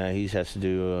has to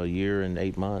do a year and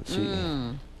 8 months.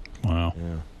 Wow.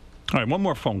 Yeah. All right, one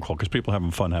more phone call because people are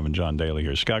having fun having John Daly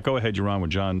here. Scott, go ahead. You're on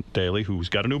with John Daly, who's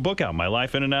got a new book out, My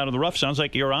Life In and Out of the Rough. Sounds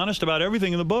like you're honest about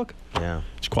everything in the book. Yeah.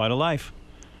 It's quite a life.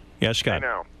 Yeah, Scott.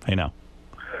 Hey, now.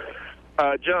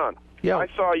 John, I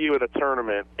saw you at a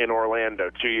tournament in Orlando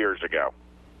 2 years ago.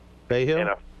 Bay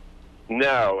Hill?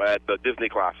 No, at the Disney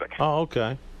Classic. Oh,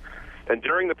 okay. And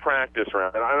during the practice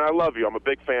round, and I love you, I'm a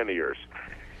big fan of yours.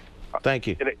 Thank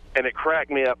you. And it cracked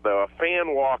me up, though. A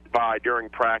fan walked by during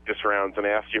practice rounds and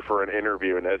asked you for an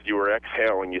interview, and as you were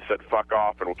exhaling, you said, fuck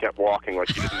off, and kept walking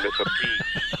like you didn't miss a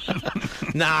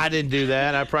beat. Nah, I didn't do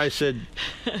that. I probably said...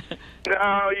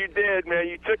 No, you did, man.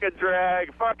 You took a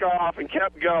drag, fuck off, and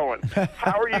kept going.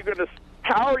 How are you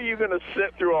gonna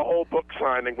sit through a whole book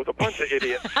signing with a bunch of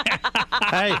idiots?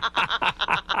 Hey,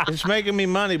 it's making me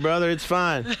money, brother. It's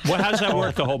fine. Well, how does that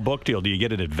work, the whole book deal? Do you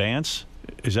get an advance?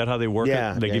 Is that how they work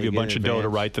Yeah, it? They give you a you bunch get of an dough to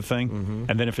advance. write the thing?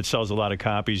 And then if it sells a lot of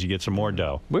copies, you get some more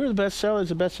dough. We were the bestseller.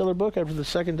 It's a bestseller book after the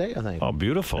second day, I think. Oh,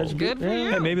 beautiful. That's Good for you.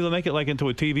 Hey, maybe they'll make it like into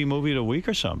a TV movie in a week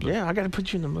or something. Yeah, I got to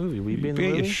put you in the movie. Will you be in the Yeah,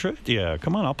 movie? you should. Yeah,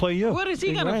 come on, I'll play you. What is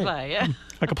he going to play? Yeah.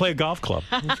 I could play a golf club.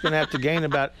 He's going to have to gain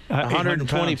about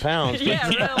 120 pounds. Yeah,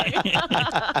 really.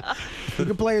 You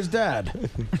can play his dad.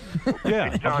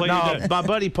 Yeah, I'll play your dad. My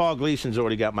buddy Paul Gleason's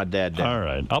already got my dad down. All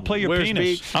right, I'll play your Where's penis.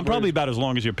 Beaks? I'm probably about as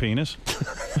long as your penis.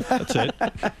 That's it.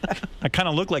 I kind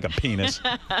of look like a penis.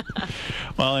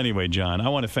 Well, anyway, John, I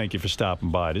want to thank you for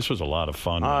stopping by. This was a lot of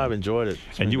fun. Oh, man. I've enjoyed it.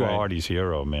 It's And been you are great. Artie's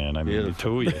hero, man. I mean, the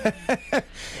two of you.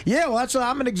 Yeah, well,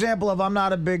 I'm an example of I'm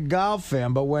not a big golf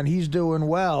fan, but when he's doing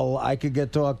well, I could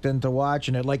get talked into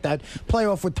watching it. Like that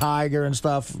playoff with Tiger and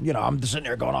stuff. You know, I'm just sitting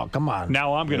there going, oh, come on.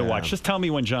 Now I'm going to watch. Just tell me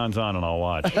when John's on and I'll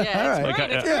watch. Yeah, it's All right.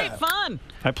 great. It's great fun.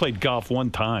 I played golf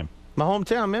one time. My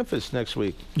hometown, Memphis, next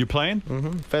week. You playing? Mm-hmm.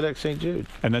 FedEx St. Jude.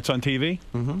 And that's on TV?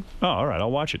 Mm-hmm. Oh, all right.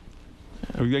 I'll watch it.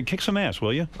 Kick some ass,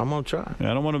 will you? I'm going to try.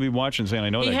 I don't want to be watching saying I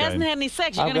know He that guy. hasn't had any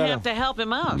sex. You're I've going to got have to help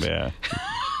him out. Yeah.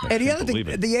 And the other believe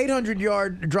thing, it. the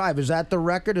 800-yard drive, is that the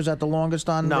record? Is that the longest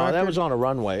on No, record? that was on a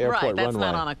runway, airport Right, that's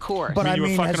runway. not on a course. But I mean, I you were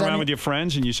mean, fucking has around any- with your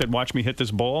friends and you said, watch me hit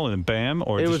this ball, and then bam?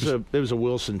 Or It just was a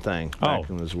Wilson thing. Oh. Back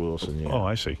when it was Wilson, yeah. Oh,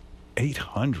 I see.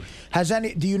 800.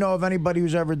 Do you know of anybody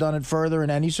who's ever done it further in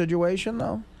any situation,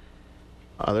 though?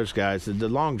 There's guys, the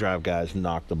long drive guys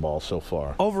knocked the ball so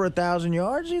far. Over 1,000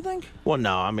 yards, you think? Well,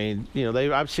 no, I mean, you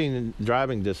know, I've seen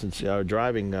driving distance,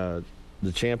 driving the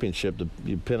championship,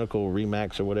 the Pinnacle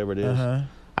Remax or whatever it is. Uh-huh.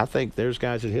 I think there's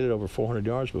guys that hit it over 400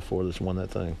 yards before this won that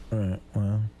thing. Right,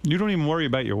 well. You don't even worry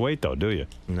about your weight, though, do you?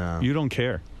 No. You don't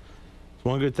care.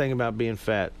 One good thing about being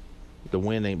fat, the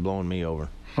wind ain't blowing me over.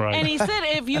 Right. And he said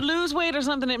if you lose weight or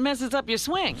something, it messes up your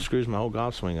swing. Screws my whole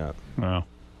golf swing up. Wow.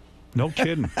 No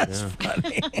kidding. He's got a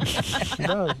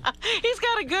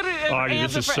good Artie, this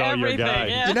answer is for so your everything. guy.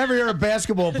 Yeah. You never hear a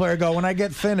basketball player go, when I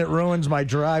get thin, it ruins my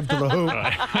drive to the hoop.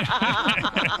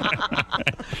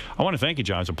 I want to thank you,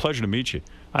 John. It's a pleasure to meet you.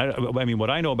 I mean, what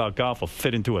I know about golf will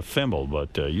fit into a thimble,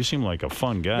 but you seem like a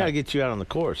fun guy. Got to get you out on the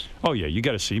course. Oh, yeah, you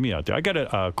got to see me out there. I got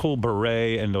a cool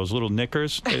beret and those little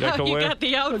knickers that I can You wear. got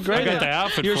the outfit. I got the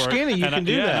outfit You're for it. skinny, you And can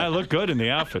do yeah, that. I look good in the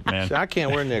outfit, man. I can't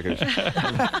wear knickers.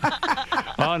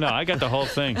 Oh, no, I got the whole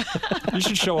thing. You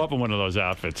should show up in one of those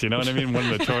outfits. You know what I mean?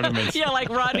 One of the tournaments. Yeah, like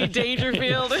Rodney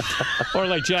Dangerfield. Or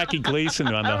like Jackie Gleason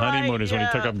on the honeymooners when he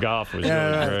took up golf. It was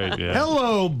really great. Yeah.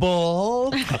 Hello,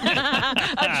 bull.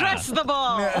 Address the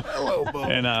ball. Hello, bull.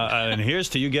 And here's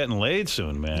to you getting laid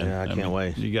soon, man. Yeah, I can't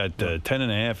wait. You got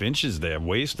 10.5 inches there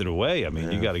wasted away. I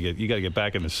mean, you got to get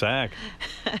back in the sack.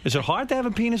 Is it hard to have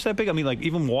a penis that big? I mean, like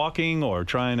even walking or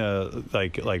trying to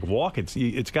like walk,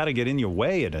 it's got to get in your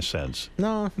way in a sense.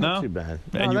 No, not too bad.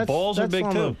 And your balls are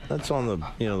big too. That's on the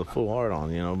the full hard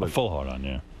on, but full hard on,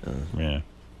 yeah.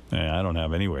 Yeah, I don't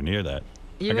have anywhere near that.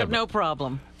 You have no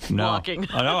problem walking.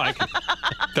 I know.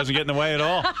 Doesn't get in the way at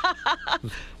all.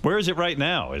 Where is it right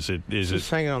now? Is it just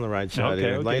hanging on the right side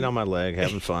here, laying on my leg,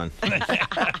 having fun. Good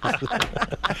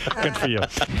for you.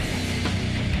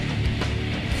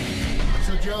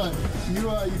 So, John,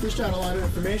 you fished out a lot of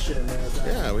information.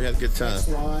 Yeah, we had a good time.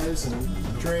 Lies and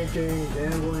drinking,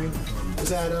 gambling. Is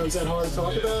that hard to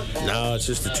talk about? No, it's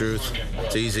just the truth.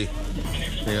 It's easy.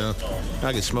 I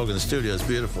can smoke in the studio. It's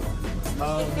beautiful.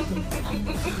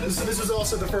 This was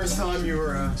also the first time you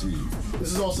were.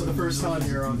 This is also the first time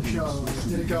you were on the show.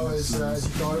 Did it go as you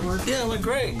thought it would? Yeah, it went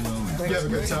great. You have a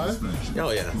good time? Oh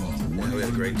yeah, we had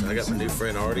a great time. I got my new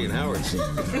friend Artie and Howard.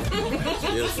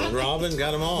 Beautiful. Robin,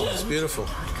 got them all. It's beautiful.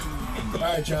 All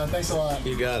right, John. Thanks a lot.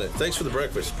 You got it. Thanks for the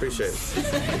breakfast. Appreciate it.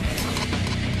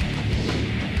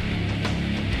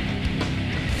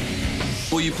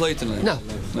 Will you play tonight? No.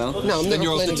 No? No, I'm Then never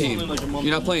you're off the playing team. again.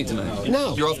 You're not playing tonight?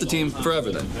 No. You're off the team forever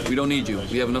then. We don't need you.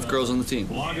 We have enough girls on the team.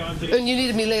 And you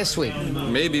needed me last week.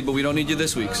 Maybe, but we don't need you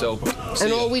this week, so...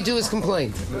 And all we do is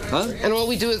complain. Huh? And all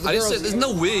we do is the I girls... just said, there's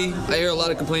no we. I hear a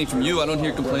lot of complaining from you. I don't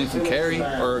hear complaining from Carrie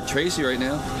or Tracy right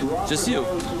now. Just you.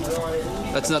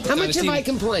 That's not the How kind much of team, have I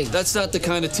complained? That's not the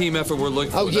kind of team effort we're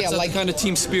looking for. Oh, yeah, that's not like... the kind of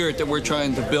team spirit that we're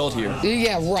trying to build here.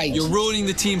 Yeah, right. You're ruining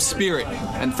the team spirit.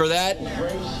 And for that,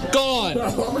 gone!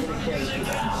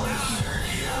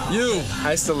 You!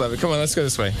 I still love it. Come on, let's go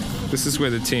this way. This is where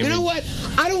the team... You know what?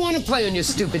 I don't want to play on your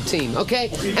stupid team, okay?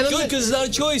 And good, because it's not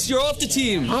a choice. You're off the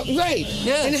team. Right.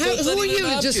 Yeah. And So it's who not are even you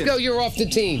an to just option. go, you're off the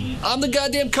team? I'm the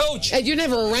goddamn coach. And you're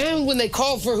never around when they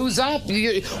call for who's up.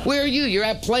 Where are you? You're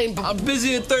out playing... I'm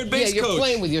busy at third base, Yeah, you're coach.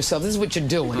 playing with yourself. This is what you're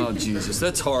doing. Oh, Jesus.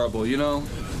 That's horrible, you know?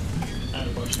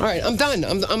 All right, I'm done.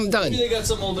 I'm done. Maybe they got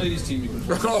some old ladies team you can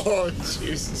Oh,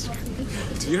 Jesus.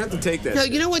 You don't have to take that. No,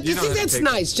 you know what? You don't think have to that's take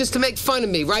nice, just to make fun of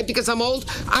me, right? Because I'm old.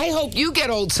 I hope you get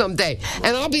old someday,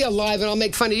 and I'll be alive, and I'll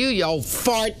make fun of you, you old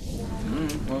fart.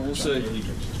 Well, we'll see.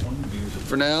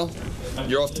 For now,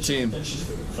 you're off the team.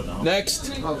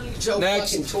 Next. Oh, Joe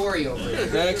Next. fucking Torre over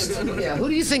there. Next. Yeah, who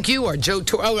do you think you are, Joe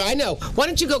Torre? Oh, I know. Why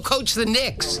don't you go coach the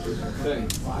Knicks? Hey,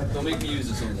 don't make me use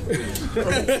this on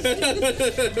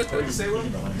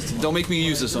you. Don't make me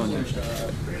use this on you.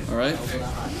 All right?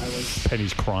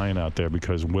 Penny's crying out there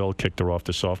because Will kicked her off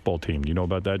the softball team. You know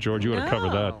about that, George? You ought to cover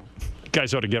that. You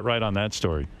guys ought to get right on that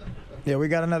story. Yeah, we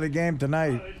got another game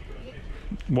tonight.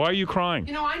 Why are you crying?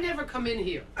 You know, I never come in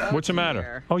here. What's the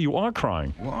matter? Oh, you are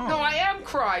crying. No, I am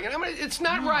crying, and it's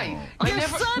not right. Your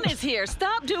son is here.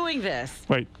 Stop doing this.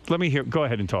 Wait, let me hear. Go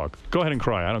ahead and talk. Go ahead and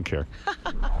cry. I don't care.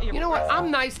 You know what? I'm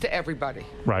nice to everybody.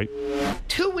 Right.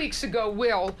 2 weeks ago,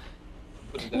 Will...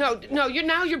 No,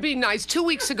 you're being nice. 2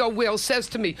 weeks ago, Will says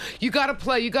to me, you got to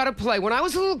play, you got to play. When I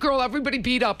was a little girl, everybody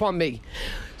beat up on me.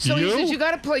 So he says, you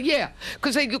got to play, yeah.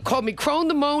 Because they called me Crone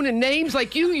the Moan and names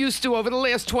like you used to over the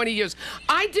last 20 years.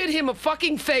 I did him a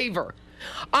fucking favor.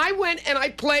 I went and I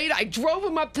played. I drove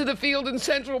him up to the field in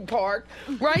Central Park,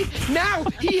 right? Now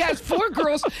he has 4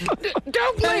 girls.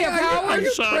 Don't play him, Howard.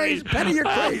 You're crazy. Penny, you're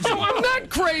crazy. No, I'm not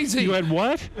crazy. You had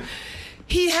what?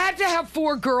 He had to have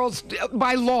 4 girls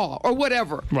by law or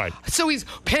whatever. Right. So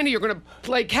Penny, you're going to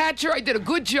play catcher. I did a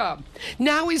good job.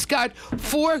 Now he's got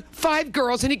 5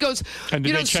 girls, and he goes. And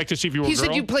did they check to see if you were a He said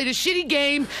girl? you played a shitty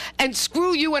game, and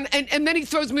screw you, and then he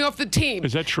throws me off the team.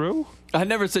 Is that true? I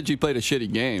never said you played a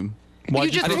shitty game. Why I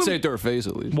did you didn't throw- say it to her face,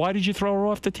 at least. Why did you throw her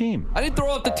off the team? I didn't throw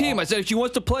her off the team. I said if she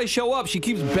wants to play, show up. She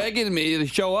keeps begging me to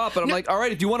show up, and I'm like, all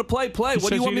right, if you want to play, play. What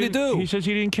do you want me to do? He says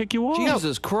he didn't kick you off.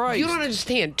 Jesus Christ. You don't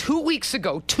understand. 2 weeks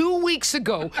ago,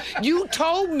 you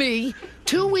told me.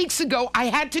 2 weeks ago, I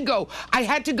had to go.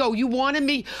 You wanted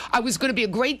me. I was going to be a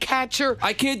great catcher.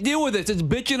 I can't deal with this. It's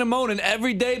bitching and moaning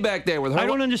every day back there with her. I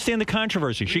don't understand the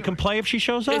controversy. She can play if she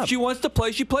shows up. If she wants to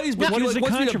play, she plays. But What she is the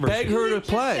wants me to controversy? beg her to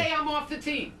Just play. say I'm off the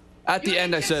team. At the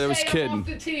end, I said I was I'm kidding. off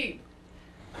the team.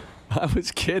 I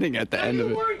was kidding at the end of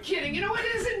You it. weren't kidding. You know, it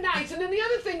isn't nice. And then the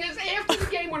other thing is, after the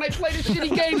game, when I played a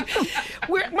shitty game,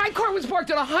 where my car was parked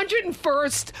at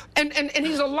 101st, and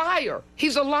he's a liar.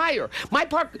 He's a liar. My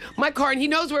car, and he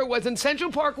knows where it was, in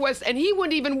Central Park West, and he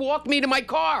wouldn't even walk me to my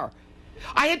car.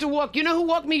 I had to walk. You know who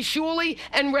walked me? Shuley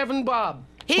and Reverend Bob.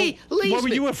 He leaves me. What were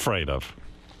you afraid of?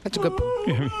 That's a good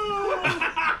point.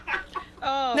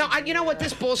 No, you know what?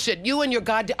 This bullshit. You and your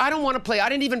goddamn. I don't want to play. I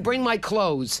didn't even bring my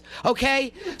clothes.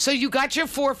 Okay? So you got your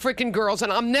 4 freaking girls,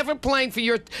 and I'm never playing for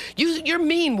your. You're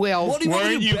mean, Will.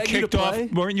 Weren't you kicked off?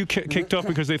 Weren't you kicked off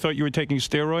because they thought you were taking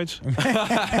steroids?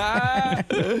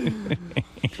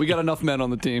 We got enough men on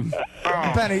the team.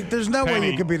 Penny, there's no way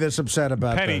you could be this upset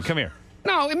about Penny, this. come here.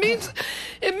 No, it means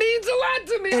a lot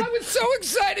to me. I was so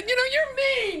excited. You know, you're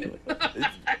mean.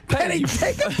 Penny,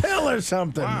 take a pill or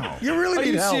something. Wow. You really Are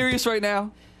need you help. serious right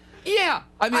now? Yeah.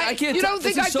 I mean, I can't. You don't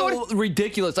think this I is so thought?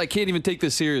 ridiculous. I can't even take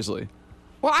this seriously.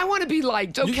 Well, I want to be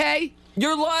liked. Okay.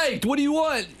 You're liked. What do you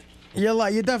want?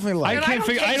 You're definitely liked. I don't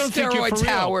think you're for real.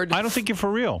 Howard. I don't think you're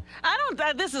for real. I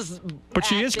don't. This is. But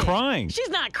she is acting. crying. She's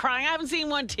not crying. I haven't seen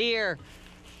one tear.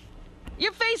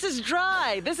 Your face is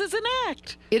dry. This is an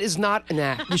act. It is not an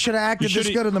act. You should have acted this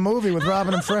good in the movie with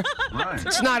Robin and Fred. Right.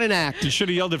 It's not an act. You should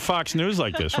have yelled at Fox News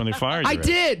like this when they fired you. I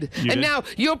did. You And did? now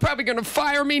you're probably going to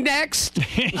fire me next.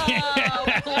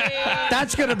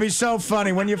 That's gonna be so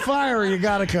funny. When you fire her, you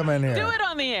gotta come in here. Do it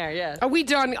on the air, yeah. Are we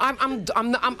done?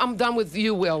 I'm done with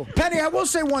you, Will. Penny, I will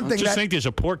say one thing. Just think there's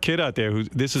a poor kid out there who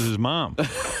this is his mom.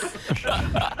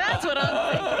 That's what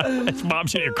I'm thinking. His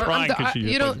mom's in here crying because she.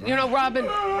 you know, Robin.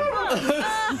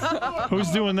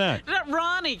 Who's doing that?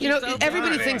 Ronnie. You know, keeps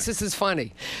everybody opening. thinks this is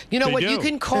funny. You know They what? do. You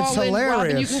can call It's in, Robin. You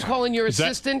hilarious. can call in your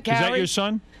assistant, Is that Carrie. your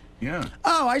son? Yeah.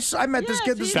 Oh, I met this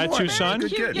kid this That's morning. your son?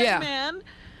 Cute Yeah. young man.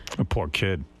 A poor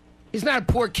kid. He's not a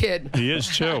poor kid. He is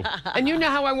too. And you know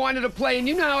how I wanted to play, and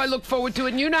you know how I look forward to it,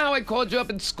 and you know how I called you up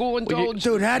in school and told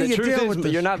you. Dude, how do you deal with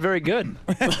this? You're not very good.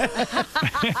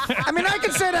 I mean, I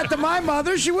could say that to my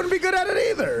mother. She wouldn't be good at it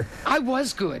either. I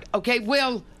was good. Okay,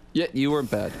 Will. Yeah, you weren't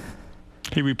bad.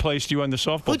 He replaced you on the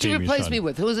softball Who'd team. you your replace son. me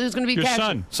with? Who's going to be Your catching?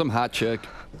 son. Some hot chick.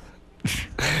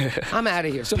 I'm out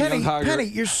of here. Some young hogger. Penny,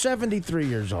 you're 73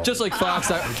 years old. Just like Fox.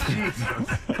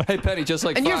 Hey, Penny, just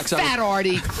like And you're Fox. fat,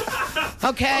 Artie.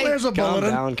 Okay. Well, there's a Calm bulletin.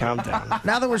 down, calm down.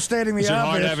 Now that we're stating the Is it hard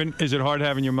obvious. having? Is it hard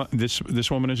having your this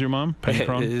woman as your mom, Penny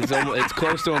Crone? It's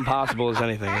close to impossible as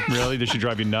anything. Really? Does she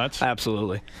drive you nuts?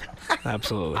 Absolutely.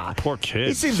 Absolutely. Poor kid.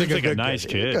 He seems like a good nice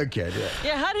kid. Good kid, yeah.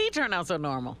 Yeah, how did he turn out so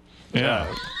normal?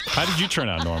 Yeah. How did you turn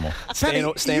out normal?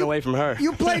 Staying away from her.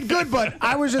 You played good, but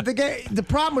I was at the game. The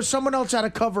problem was someone else had to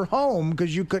cover home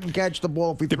because you couldn't catch the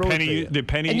ball if we threw it to you. The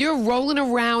Penny. And you're rolling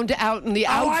around out in the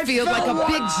outfield like a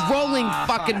big rolling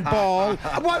fucking ball.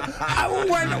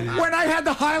 When I had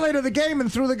the highlight of the game and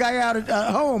threw the guy out at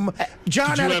home,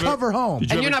 John had to cover home.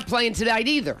 And you're not playing tonight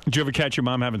either. Did you ever catch your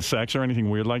mom having sex or anything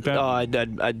weird like that? Oh,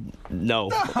 no.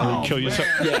 Would kill yourself?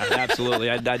 Yeah, absolutely.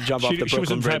 I'd jump off the Brooklyn She was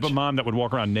the type Bridge. of mom that would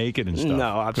walk around naked and stuff.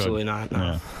 No, absolutely Good. not.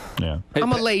 No. Yeah.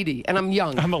 I'm a lady, and I'm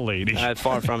young. I'm a lady.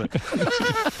 Far from it.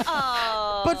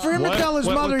 But for him What? to tell his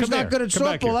What? mother he's Come not here. good at Come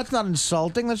back softball, here. that's not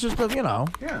insulting. That's just,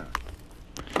 Yeah.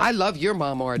 I love your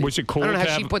mom, Artie. Was it cool I don't know to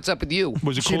how she have- puts up with you.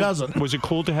 Was it She cool? doesn't. Was it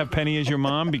cool to have Penny as your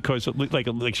mom because it looked like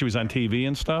she was on TV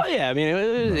and stuff? Oh, yeah, I mean,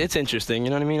 it's interesting. You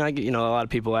know what I mean? A lot of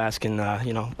people asking,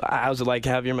 how's it like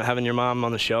having your mom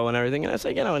on the show and everything? And I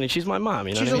say, and she's my mom.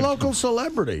 You know She's what a I mean? local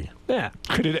celebrity. Yeah.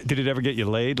 Did it ever get you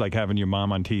laid, like having your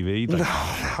mom on TV?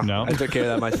 Like, no. I took care of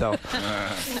that myself.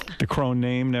 The Crone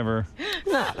name never.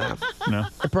 No.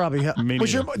 It probably helped. Me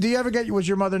neither. Was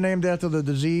your mother named after the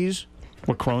disease?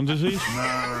 What, Crohn's disease?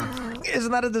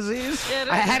 Isn't that a disease?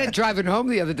 I had it driving home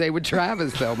the other day with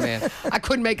Travis, though, man. I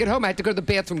couldn't make it home. I had to go to the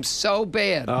bathroom so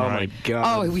bad. Oh, my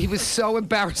God. Oh, he was so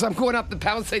embarrassed. I'm going up the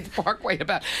Palisades Parkway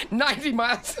about 90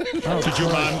 miles.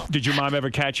 Did your mom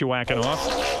ever catch you whacking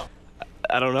off?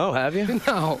 I don't know. Have you?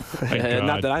 No. God.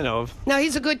 Not that I know of. No,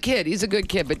 he's a good kid. He's a good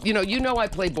kid. But, you know I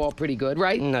play ball pretty good,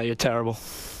 right? No, you're terrible.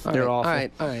 All You're right, awful. all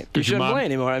right, all right. You Did your shouldn't mom- play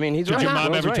anymore. I mean, he's Did right. your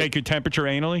mom Will's ever right. take your temperature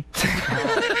anally?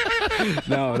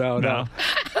 No.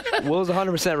 Will's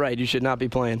 100% right. You should not be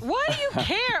playing. Why do you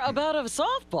care about a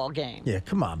softball game? Yeah,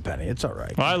 come on, Penny. It's all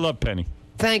right. Well, I love Penny.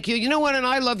 Thank you. You know what? And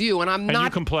I love you. And I'm And not. you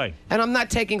can play. And I'm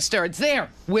not taking steroids. There,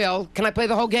 Will. Can I play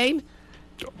the whole game?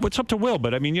 What's up to Will?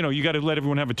 But I mean, you got to let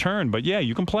everyone have a turn. But yeah,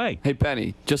 you can play. Hey,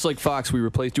 Penny, just like Fox, we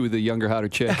replaced you with a younger, hotter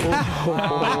chick.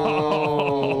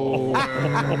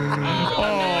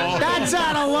 That's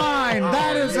out of line.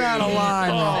 That is out of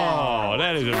line. Oh,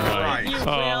 that isn't right. You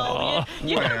will.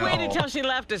 You waited until she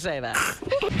left to say that.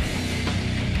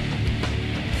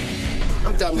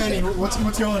 I'm done with Penny, it. what's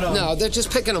going on? No, they're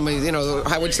just picking on me.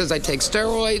 Howard says I take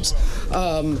steroids.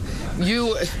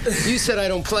 You said I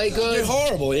don't play good. You're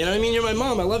horrible. You know what I mean? You're my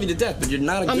mom. I love you to death, but you're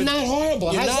not a good. I'm not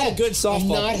horrible. You're How's not that? a good softball. I'm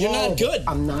not You're horrible. not good.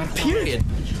 I'm not. Period.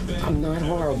 I'm not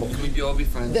horrible. We'd all be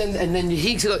friends. And then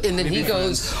he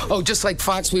goes, oh, just like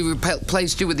Fox, we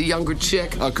replaced you with a younger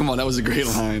chick. Oh, come on, that was a great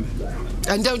line.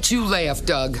 And don't you laugh,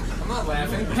 Doug. I'm not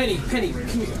laughing. Penny, come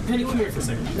here. Penny, come here for a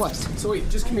second. What? So wait,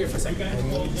 just come here for a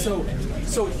second.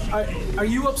 So, are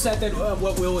you upset that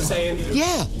what Will was saying?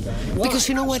 Yeah. Why? Because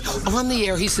you know what? On the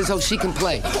air, he says, oh, she can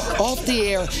play. Off the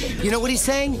air, you know what he's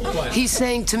saying? What? He's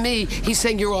saying to me, he's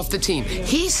saying you're off the team.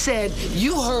 He said,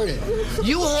 you heard it.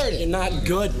 You heard it. You're not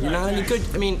good. You're not any good.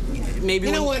 I mean, maybe.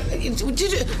 You know what? You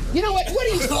know what? What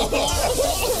are you?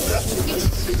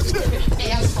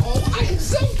 Asshole! I am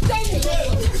so done with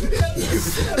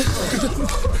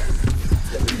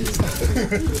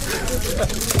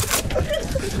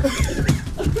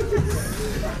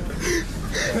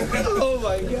Oh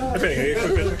my God!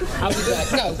 I'll be back.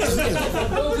 No.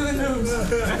 Go to the news.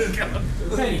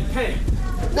 Penny.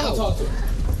 No. Talk to her.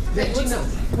 Reggie, no.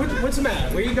 What's the matter?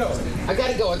 Where you going? I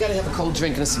gotta go. I gotta have a cold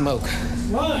drink and a smoke.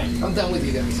 Why? I'm done with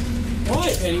you guys.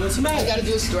 Why, Penny? What's the matter? I gotta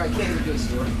do a story. I can't even do a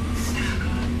story.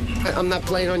 I'm not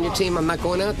playing on your team. I'm not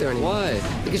going out there anymore. Why?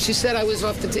 Because she said I was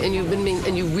off the team, and you've been mean,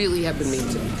 and you really have been mean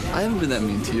to me. I haven't been that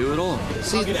mean to you at all.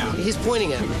 See, he's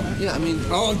pointing at me. Yeah, I mean.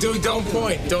 Oh, dude, don't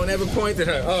point. Don't ever point at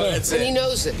her. Oh, that's And it. he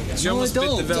knows it. She almost bit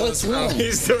the velvet. What's wrong?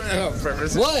 He's doing it on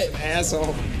purpose. What?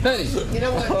 Asshole. Hey, you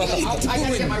know what? I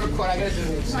gotta get my record. I gotta do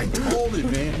this. I told it,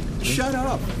 man. Shut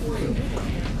up.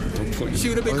 She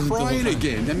would have been crying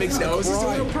again. That makes it cry. He's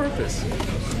doing it on purpose.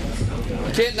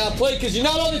 You can't not play because you're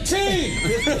not on the team.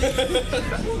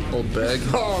 Old bag.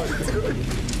 Oh, dude.